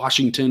 with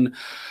Washington.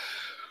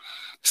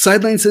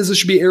 Sideline says this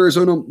should be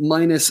Arizona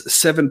minus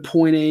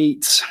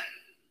 7.8.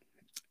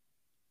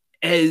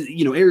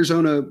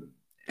 Arizona,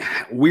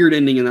 weird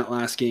ending in that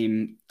last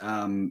game.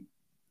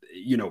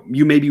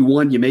 You maybe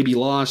won, you maybe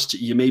lost,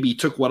 you maybe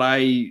took what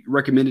I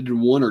recommended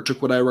and won, or took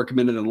what I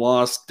recommended and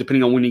lost,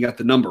 depending on when you got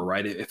the number,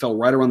 right? It fell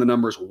right around the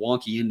numbers,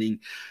 wonky ending.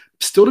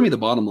 Still, to me, the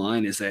bottom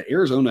line is that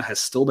Arizona has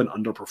still been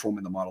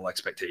underperforming the model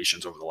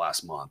expectations over the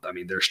last month. I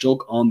mean, they're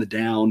still on the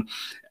down.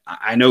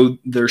 I know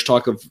there's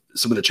talk of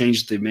some of the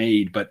changes they've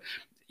made, but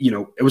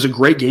it was a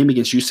great game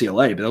against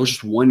UCLA, but that was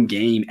just one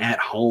game at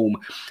home.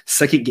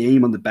 Second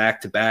game on the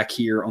back-to-back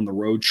here on the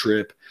road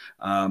trip.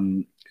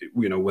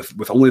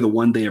 With only the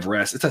 1 day of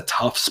rest, it's a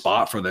tough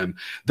spot for them.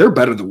 They're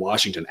better than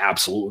Washington,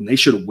 absolutely, and they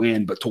should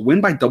win. But to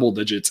win by double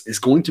digits is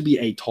going to be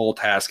a tall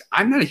task.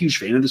 I'm not a huge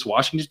fan of this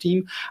Washington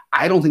team.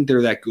 I don't think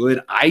they're that good.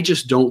 I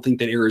just don't think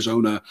that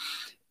Arizona –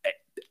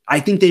 I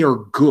think they are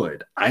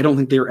good. I don't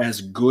think they're as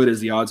good as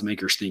the odds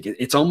makers think.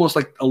 It's almost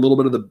like a little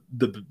bit of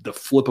the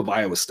flip of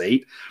Iowa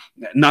State.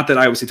 Not that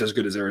Iowa State's as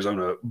good as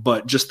Arizona,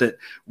 but just that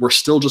we're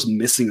still just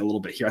missing a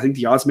little bit here. I think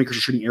the odds makers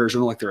are treating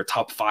Arizona like they're a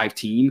top 5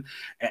 team,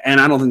 and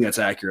I don't think that's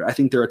accurate. I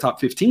think they're a top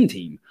 15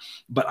 team,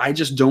 but I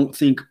just don't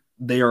think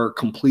they are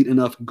complete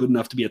enough, good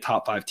enough to be a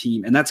top 5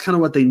 team. And that's kind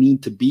of what they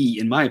need to be,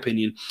 in my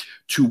opinion,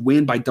 to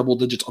win by double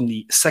digits on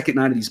the second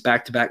night of these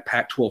back-to-back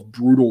Pac-12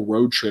 brutal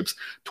road trips,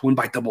 to win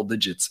by double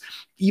digits,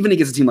 even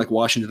against a team like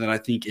Washington that I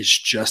think is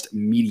just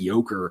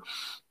mediocre.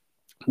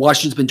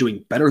 Washington's been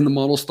doing better than the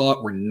models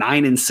thought. We're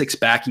 9-6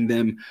 backing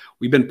them.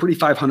 We've been pretty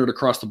 500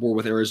 across the board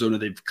with Arizona.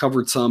 They've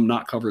covered some,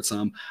 not covered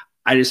some.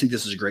 I just think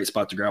this is a great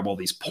spot to grab all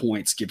these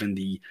points given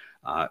the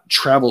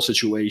travel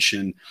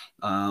situation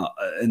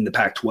in the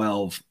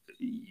Pac-12.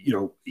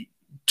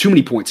 Too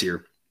many points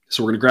here.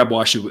 So we're going to grab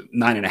Washington with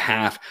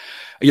 9.5.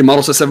 Again,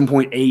 model says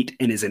 7.8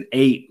 and is an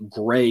 8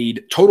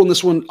 grade. Total in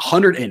this one,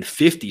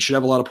 150. Should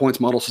have a lot of points.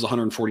 Model says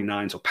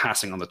 149. So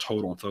passing on the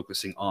total and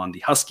focusing on the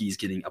Huskies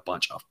getting a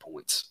bunch of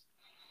points.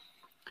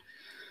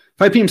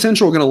 5 p.m.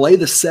 Central, we're going to lay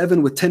the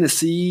 7 with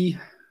Tennessee.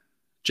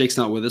 Jake's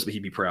not with us, but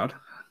he'd be proud.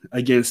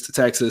 Against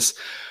Texas.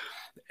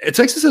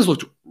 Texas has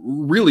looked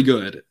really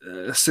good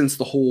since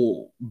the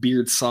whole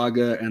Beard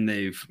saga, and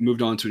they've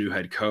moved on to a new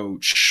head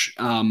coach.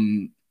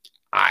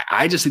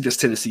 I just think this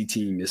Tennessee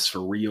team is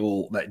for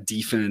real. That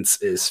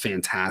defense is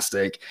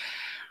fantastic.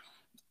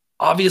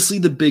 Obviously,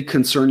 the big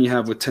concern you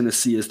have with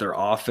Tennessee is their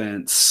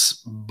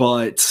offense,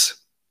 but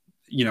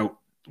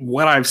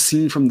what I've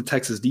seen from the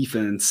Texas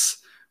defense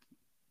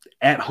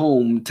at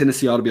home,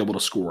 Tennessee ought to be able to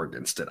score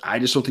against it. I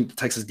just don't think the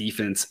Texas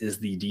defense is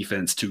the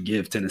defense to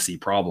give Tennessee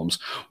problems.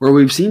 Where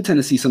we've seen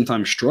Tennessee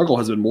sometimes struggle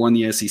has been more in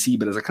the SEC,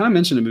 but as I kind of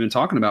mentioned and we've been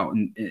talking about,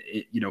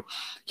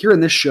 here in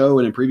this show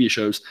and in previous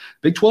shows,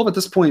 Big 12 at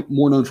this point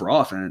more known for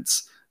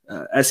offense,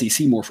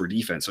 SEC more for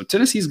defense. So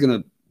Tennessee is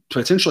going to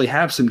potentially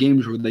have some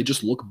games where they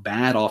just look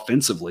bad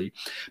offensively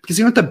because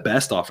they're not the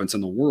best offense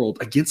in the world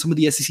against some of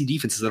the SEC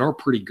defenses that are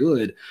pretty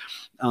good.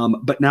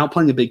 But now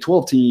playing a Big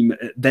 12 team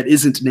that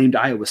isn't named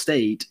Iowa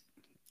State,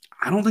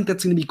 I don't think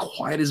that's going to be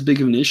quite as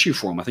big of an issue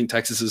for them. I think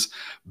Texas is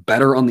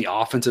better on the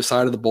offensive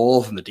side of the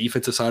ball than the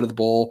defensive side of the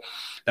ball.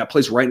 That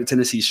plays right into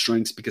Tennessee's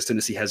strengths because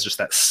Tennessee has just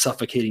that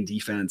suffocating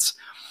defense.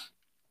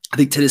 I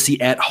think Tennessee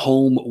at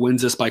home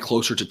wins this by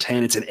closer to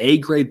 10. It's an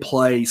A-grade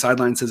play.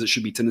 Sideline says it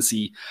should be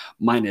Tennessee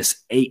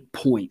minus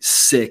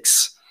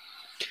 8.6.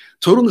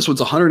 Total in this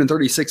one's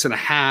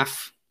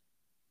 136.5.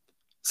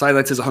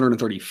 Sideline says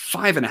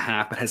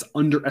 135.5, but has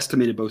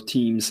underestimated both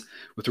teams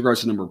with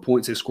regards to the number of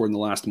points they scored in the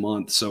last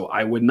month. So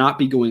I would not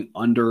be going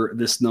under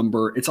this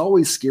number. It's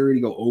always scary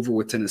to go over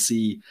with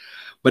Tennessee.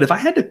 But if I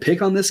had to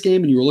pick on this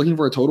game and you were looking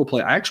for a total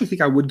play, I actually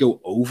think I would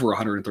go over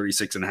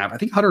 136.5. I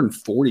think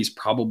 140 is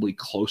probably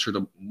closer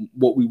to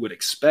what we would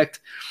expect,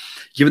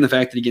 given the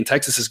fact that, again,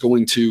 Texas is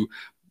going to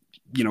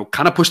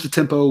kind of push the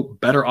tempo,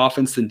 better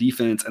offense than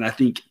defense. And I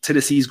think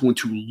Tennessee is going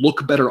to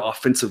look better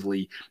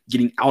offensively,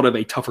 getting out of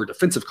a tougher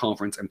defensive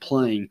conference and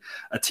playing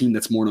a team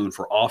that's more known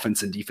for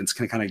offense and defense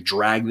can kind of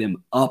drag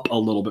them up a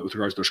little bit with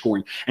regards to their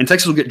scoring. And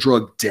Texas will get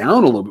drugged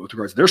down a little bit with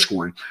regards to their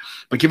scoring.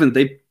 But given that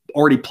they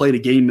already played a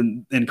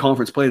game in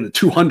conference play in the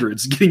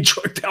 200s, getting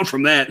dragged down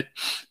from that,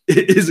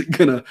 it isn't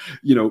going to,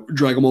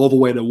 drag them all the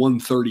way to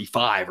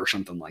 135 or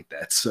something like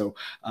that. So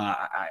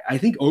I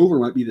think over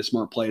might be the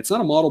smart play. It's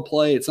not a model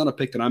play. It's not a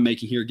pick that I'm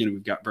making here. Again,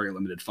 we've got very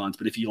limited funds,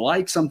 but if you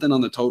like something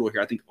on the total here,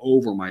 I think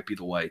over might be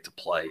the way to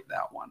play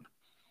that one.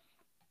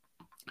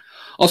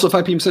 Also,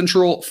 5 p.m.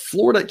 Central,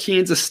 Florida,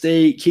 Kansas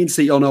State. Kansas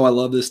State, y'all know I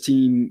love this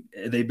team.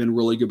 They've been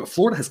really good, but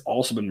Florida has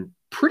also been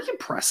pretty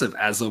impressive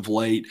as of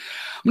late.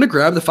 I'm going to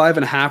grab the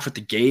 5.5 with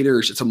the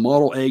Gators. It's a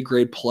model A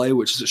grade play,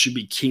 which is, it should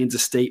be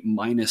Kansas State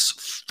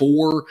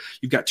 -4.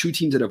 You've got two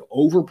teams that have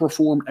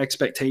overperformed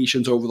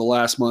expectations over the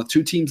last month,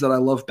 two teams that I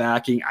love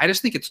backing. I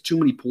just think it's too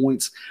many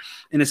points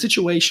in a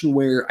situation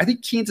where I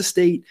think Kansas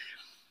State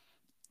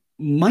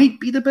might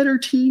be the better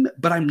team,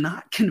 but I'm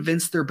not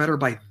convinced they're better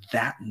by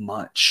that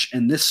much.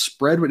 And this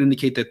spread would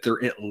indicate that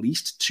they're at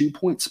least 2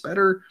 points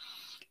better.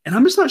 And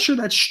I'm just not sure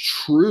that's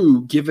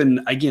true,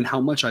 given, again,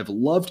 how much I've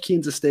loved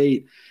Kansas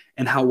State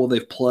and how well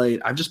they've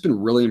played. I've just been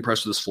really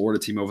impressed with this Florida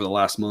team over the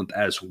last month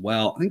as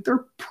well. I think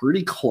they're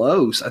pretty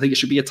close. I think it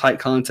should be a tight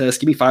contest.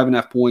 Give me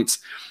 5.5 points.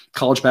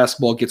 College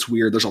basketball gets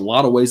weird. There's a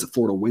lot of ways that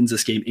Florida wins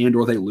this game and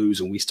or they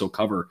lose, and we still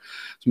cover.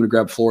 So I'm going to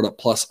grab Florida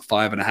plus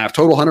 5.5.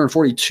 Total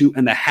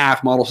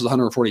 142.5. Model says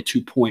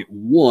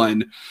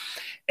 142.1.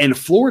 And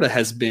Florida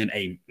has been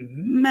a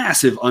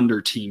massive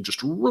under team,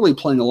 just really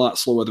playing a lot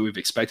slower than we've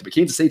expected. But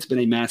Kansas State's been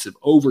a massive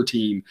over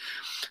team.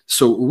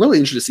 So really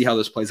interested to see how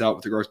this plays out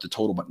with regards to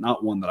total, but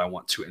not one that I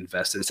want to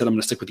invest in. Instead, I'm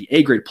going to stick with the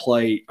A-grade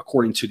play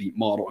according to the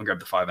model and grab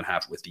the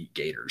 5.5 with the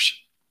Gators.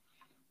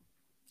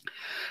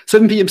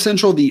 7 p.m.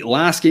 Central, the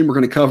last game we're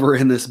going to cover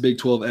in this Big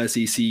 12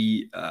 SEC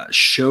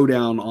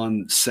showdown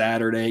on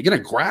Saturday. Going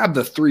to grab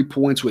the 3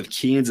 points with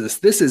Kansas.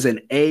 This is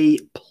an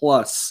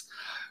A-plus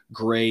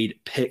grade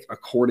pick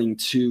according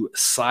to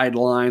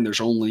Sideline.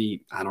 There's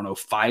only,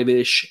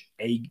 5-ish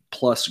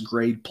A-plus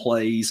grade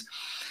plays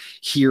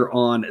here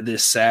on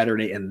this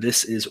Saturday, and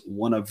this is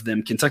one of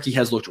them. Kentucky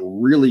has looked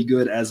really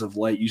good as of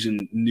late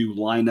using new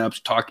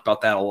lineups. Talked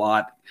about that a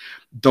lot.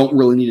 Don't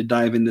really need to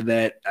dive into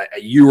that.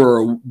 You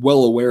are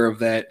well aware of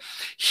that.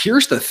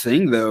 Here's the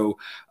thing, though.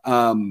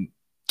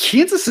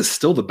 Kansas is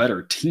still the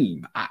better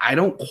team. I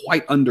don't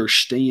quite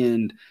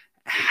understand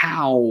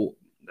how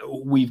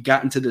we've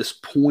gotten to this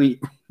point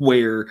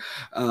where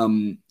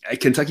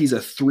Kentucky's a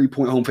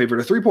 3-point home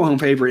favorite. A 3-point home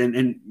favorite,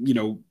 and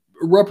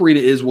Rupp Arena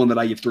is one that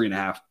I give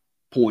 3.5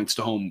 points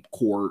to home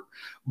court.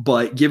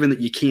 But given that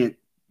you can't,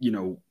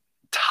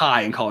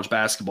 tie in college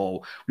basketball,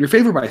 when you're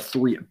favored by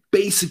 3, it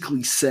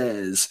basically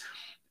says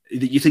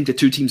that you think the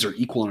two teams are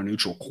equal on a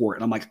neutral court.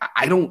 And I'm like,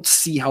 I don't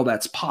see how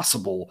that's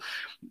possible.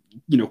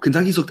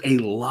 Kentucky's looked a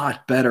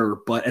lot better,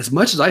 but as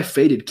much as I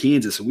faded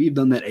Kansas, and we've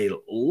done that a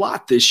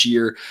lot this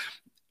year,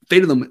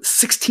 faded them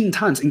 16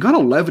 times and got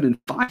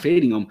 11-5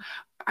 fading them,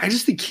 I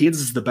just think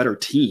Kansas is the better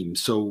team.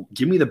 So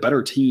give me the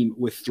better team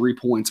with 3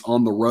 points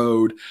on the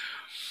road.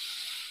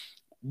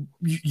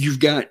 You've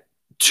got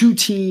two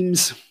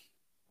teams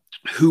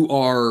who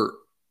are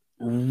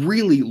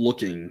really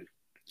looking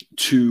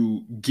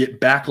to get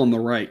back on the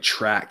right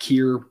track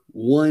here.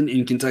 One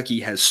in Kentucky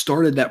has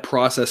started that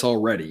process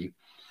already,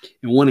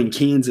 and one in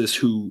Kansas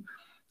who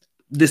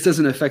this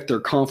doesn't affect their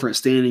conference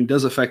standing,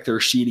 does affect their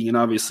seeding, and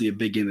obviously a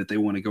big game that they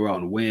want to go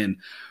out and win.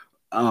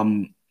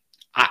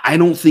 I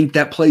don't think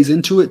that plays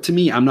into it to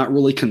me. I'm not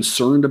really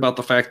concerned about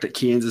the fact that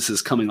Kansas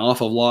is coming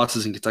off of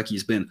losses and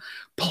Kentucky's been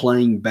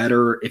playing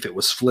better. If it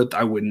was flipped,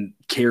 I wouldn't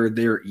care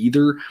there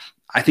either.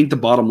 I think the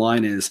bottom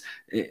line is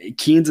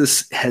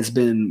Kansas has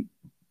been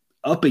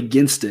up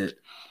against it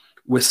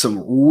with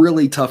some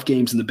really tough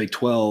games in the Big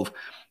 12.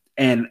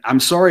 And I'm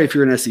sorry if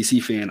you're an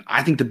SEC fan.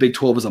 I think the Big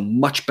 12 is a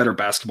much better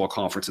basketball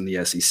conference than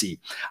the SEC.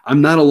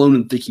 I'm not alone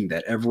in thinking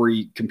that.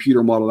 Every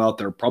computer model out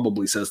there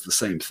probably says the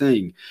same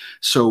thing.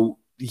 So,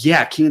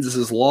 yeah, Kansas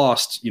has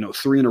lost,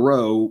 3 in a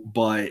row,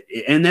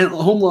 and that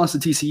home loss to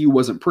TCU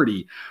wasn't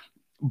pretty.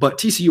 But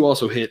TCU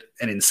also hit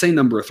an insane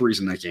number of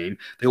threes in that game.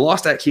 They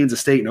lost at Kansas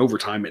State in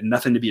overtime, and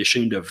nothing to be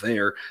ashamed of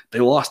there.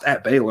 They lost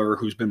at Baylor,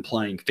 who's been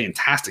playing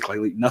fantastic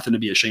lately, nothing to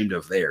be ashamed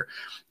of there.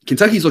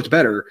 Kentucky's looked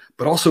better,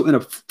 but also in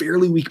a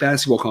fairly weak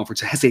basketball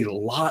conference. It has a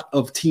lot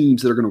of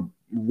teams that are going to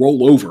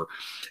roll over.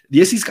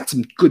 The SEC's got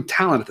some good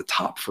talent at the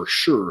top for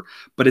sure,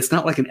 but it's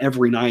not like an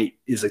every night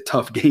is a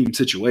tough game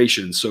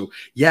situation. So,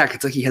 yeah,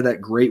 Kentucky had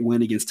that great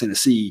win against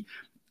Tennessee.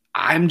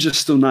 I'm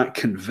just still not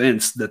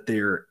convinced that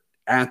they're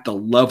at the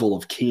level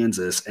of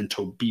Kansas, and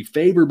to be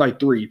favored by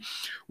 3,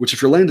 which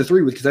if you're laying the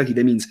 3 with Kentucky,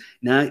 that means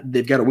now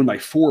they've got to win by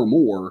 4 or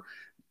more.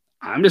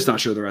 I'm just not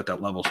sure they're at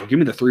that level. So give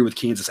me the 3 with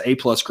Kansas, A+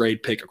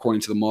 grade pick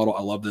according to the model.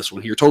 I love this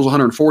one here. Totals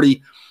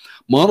 140.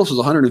 Models is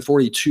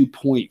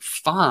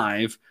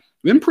 142.5.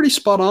 We've been pretty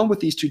spot on with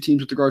these two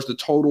teams with regards to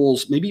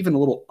totals, maybe even a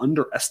little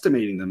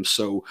underestimating them.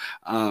 So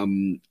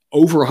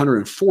over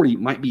 140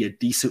 might be a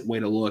decent way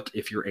to look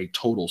if you're a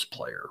totals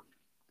player.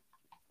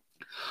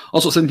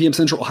 Also, 7 p.m.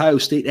 Central, Ohio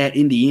State at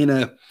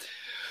Indiana.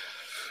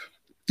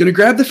 Going to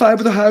grab the 5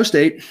 with Ohio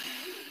State.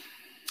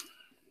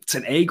 It's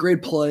an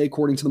A-grade play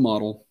according to the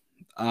model.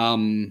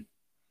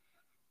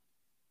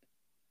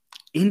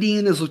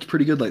 Indiana's looked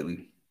pretty good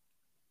lately,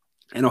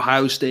 and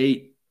Ohio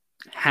State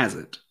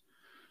hasn't.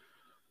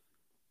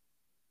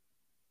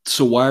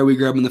 So why are we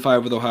grabbing the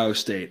 5 with Ohio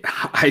State?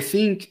 I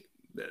think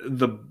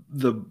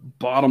the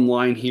bottom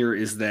line here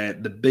is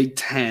that the Big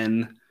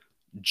Ten,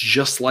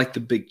 just like the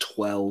Big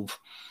 12,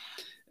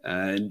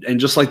 and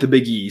just like the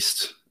Big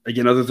East,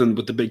 again, other than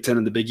with the Big Ten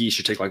and the Big East,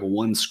 you take like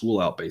one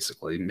school out,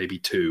 basically, maybe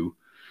 2.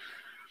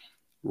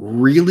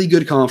 Really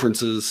good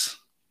conferences.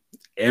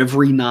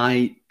 Every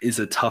night is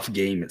a tough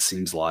game, it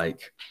seems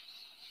like.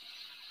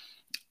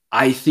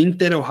 I think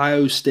that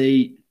Ohio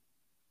State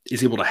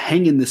is able to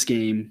hang in this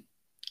game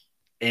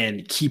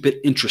and keep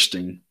it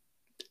interesting.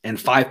 And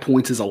 5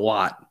 points is a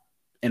lot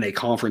in a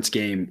conference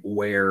game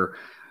where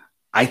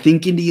I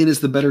think Indiana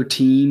is the better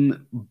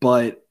team,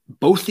 but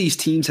both these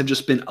teams have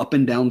just been up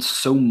and down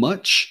so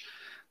much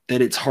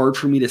that it's hard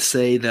for me to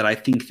say that I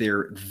think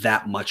they're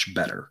that much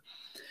better.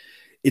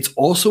 It's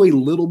also a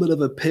little bit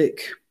of a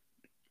pick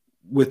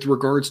with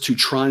regards to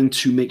trying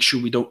to make sure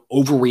we don't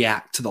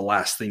overreact to the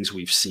last things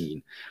we've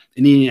seen.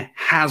 Indiana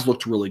has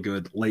looked really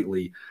good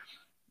lately,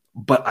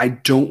 but I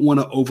don't want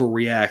to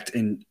overreact,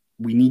 and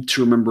we need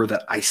to remember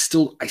that I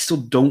still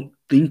don't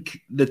think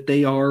that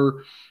they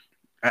are.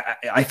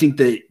 I think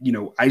that,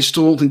 I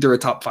still don't think they're a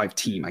top 5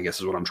 team, I guess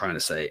is what I'm trying to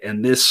say.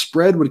 And this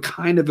spread would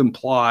kind of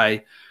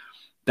imply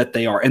that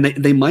they are. And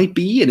they might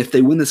be. And if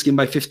they win this game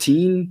by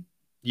 15,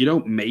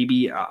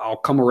 maybe I'll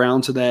come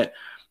around to that.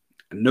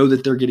 I know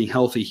that they're getting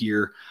healthy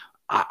here.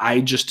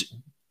 I just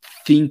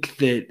think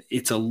that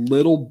it's a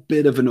little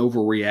bit of an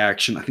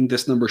overreaction. I think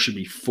this number should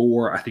be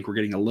 4. I think we're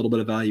getting a little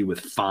bit of value with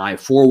 5.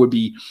 4 would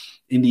be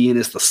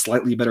Indiana's the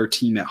slightly better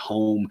team at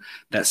home.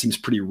 That seems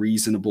pretty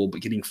reasonable.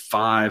 But getting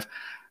 5,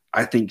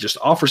 I think, just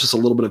offers us a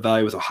little bit of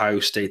value with Ohio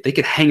State. They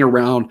could hang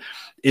around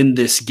in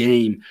this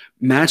game.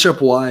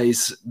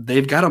 Matchup-wise,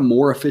 they've got a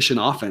more efficient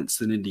offense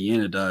than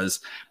Indiana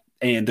does,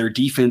 and their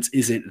defense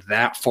isn't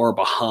that far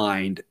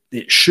behind.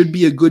 It should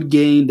be a good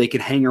game. They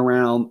could hang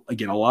around.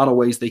 Again, a lot of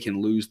ways they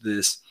can lose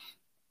this,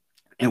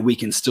 and we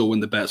can still win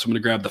the bet. So I'm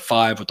going to grab the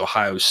 5 with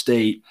Ohio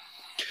State.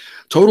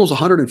 Total's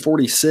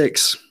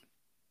 146.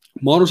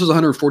 Models is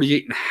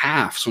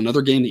 148.5. So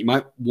another game that you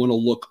might want to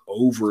look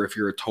over if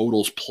you're a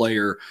totals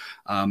player.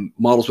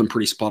 Models been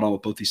pretty spot on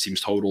with both these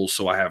teams' totals,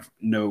 so I have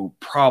no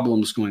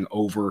problems going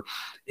over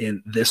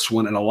in this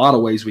one. In a lot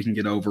of ways, we can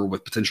get over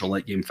with potential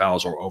late game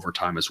fouls or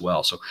overtime as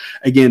well. So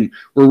again,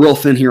 we're real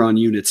thin here on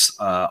units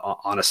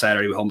on a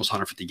Saturday with almost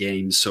 150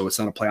 games. So it's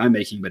not a play I'm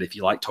making, but if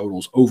you like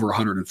totals, over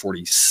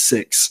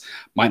 146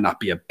 might not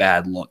be a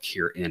bad look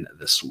here in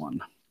this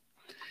one.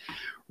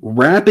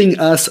 Wrapping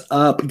us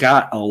up,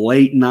 got a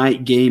late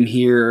night game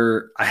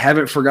here. I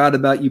haven't forgot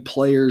about you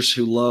players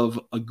who love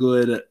a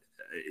good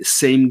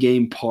same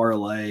game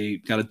parlay.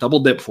 Got a double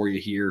dip for you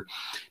here.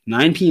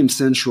 9 p.m.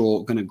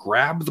 Central, going to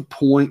grab the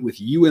point with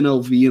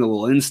UNLV in a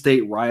little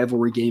in-state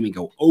rivalry game and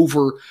go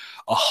over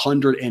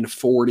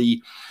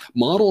 140.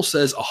 Model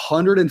says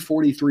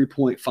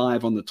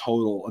 143.5 on the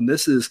total, and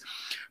this is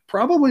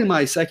probably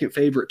my second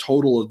favorite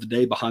total of the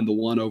day behind the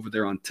one over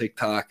there on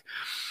TikTok.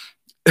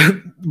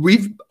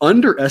 We've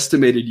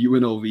underestimated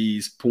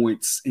UNLV's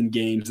points in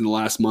games in the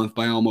last month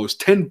by almost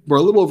 10, or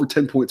a little over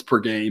 10 points per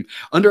game.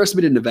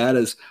 Underestimated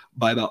Nevada's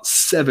by about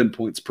 7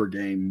 points per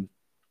game.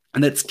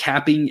 And that's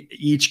capping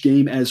each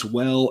game as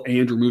well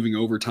and removing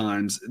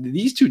overtimes.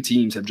 These two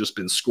teams have just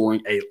been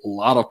scoring a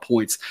lot of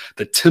points.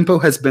 The tempo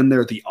has been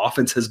there. The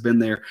offense has been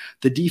there.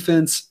 The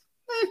defense,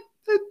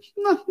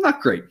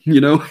 not great,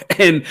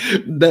 and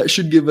that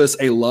should give us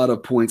a lot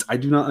of points. I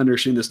do not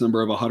understand this number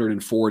of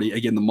 140.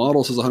 Again, the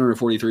model says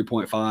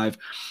 143.5.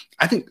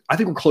 I think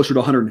we're closer to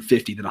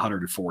 150 than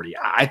 140.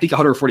 I think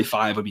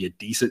 145 would be a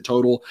decent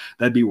total.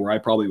 That'd be where I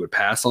probably would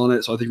pass on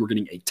it. So I think we're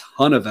getting a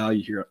ton of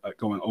value here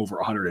going over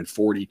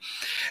 140.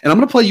 And I'm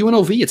going to play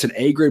UNLV. It's an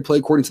A grade play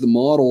according to the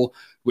model.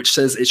 which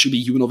says it should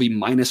be UNLV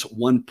minus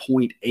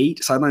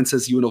 1.8. Sideline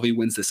says UNLV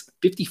wins this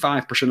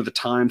 55% of the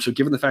time. So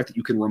given the fact that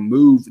you can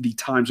remove the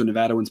times when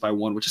Nevada wins by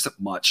 1, which isn't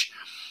much,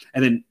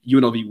 and then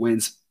UNLV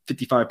wins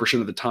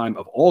 55% of the time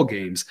of all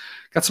games,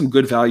 got some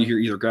good value here,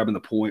 either grabbing the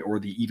point or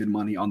the even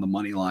money on the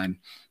money line.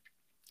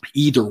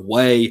 Either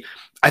way,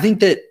 I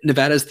think that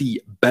Nevada is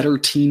the better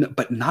team,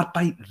 but not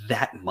by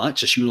that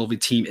much. This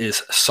UNLV team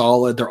is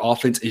solid. Their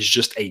offense is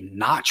just a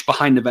notch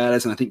behind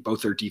Nevada's, and I think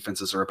both their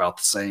defenses are about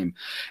the same.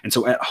 And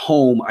so at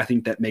home, I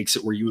think that makes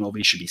it where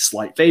UNLV should be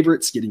slight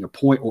favorites. Getting a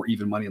point or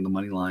even money on the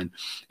money line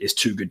is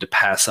too good to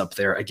pass up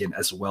there, again,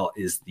 as well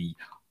as the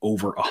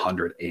over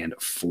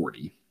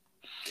 140.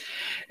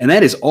 And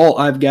that is all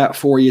I've got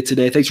for you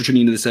today. Thanks for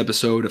tuning into this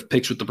episode of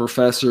Picks with the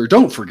Professor.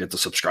 Don't forget to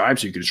subscribe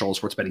so you can enjoy all the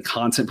sports betting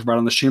content provided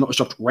on this channel. It's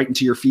dropped right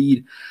into your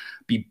feed.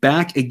 Be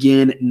back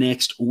again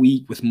next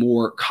week with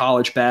more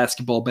college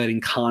basketball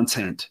betting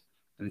content.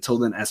 And until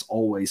then, as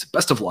always,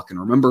 best of luck. And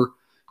remember,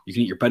 you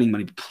can eat your betting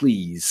money, but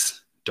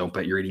please don't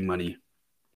bet your eating money.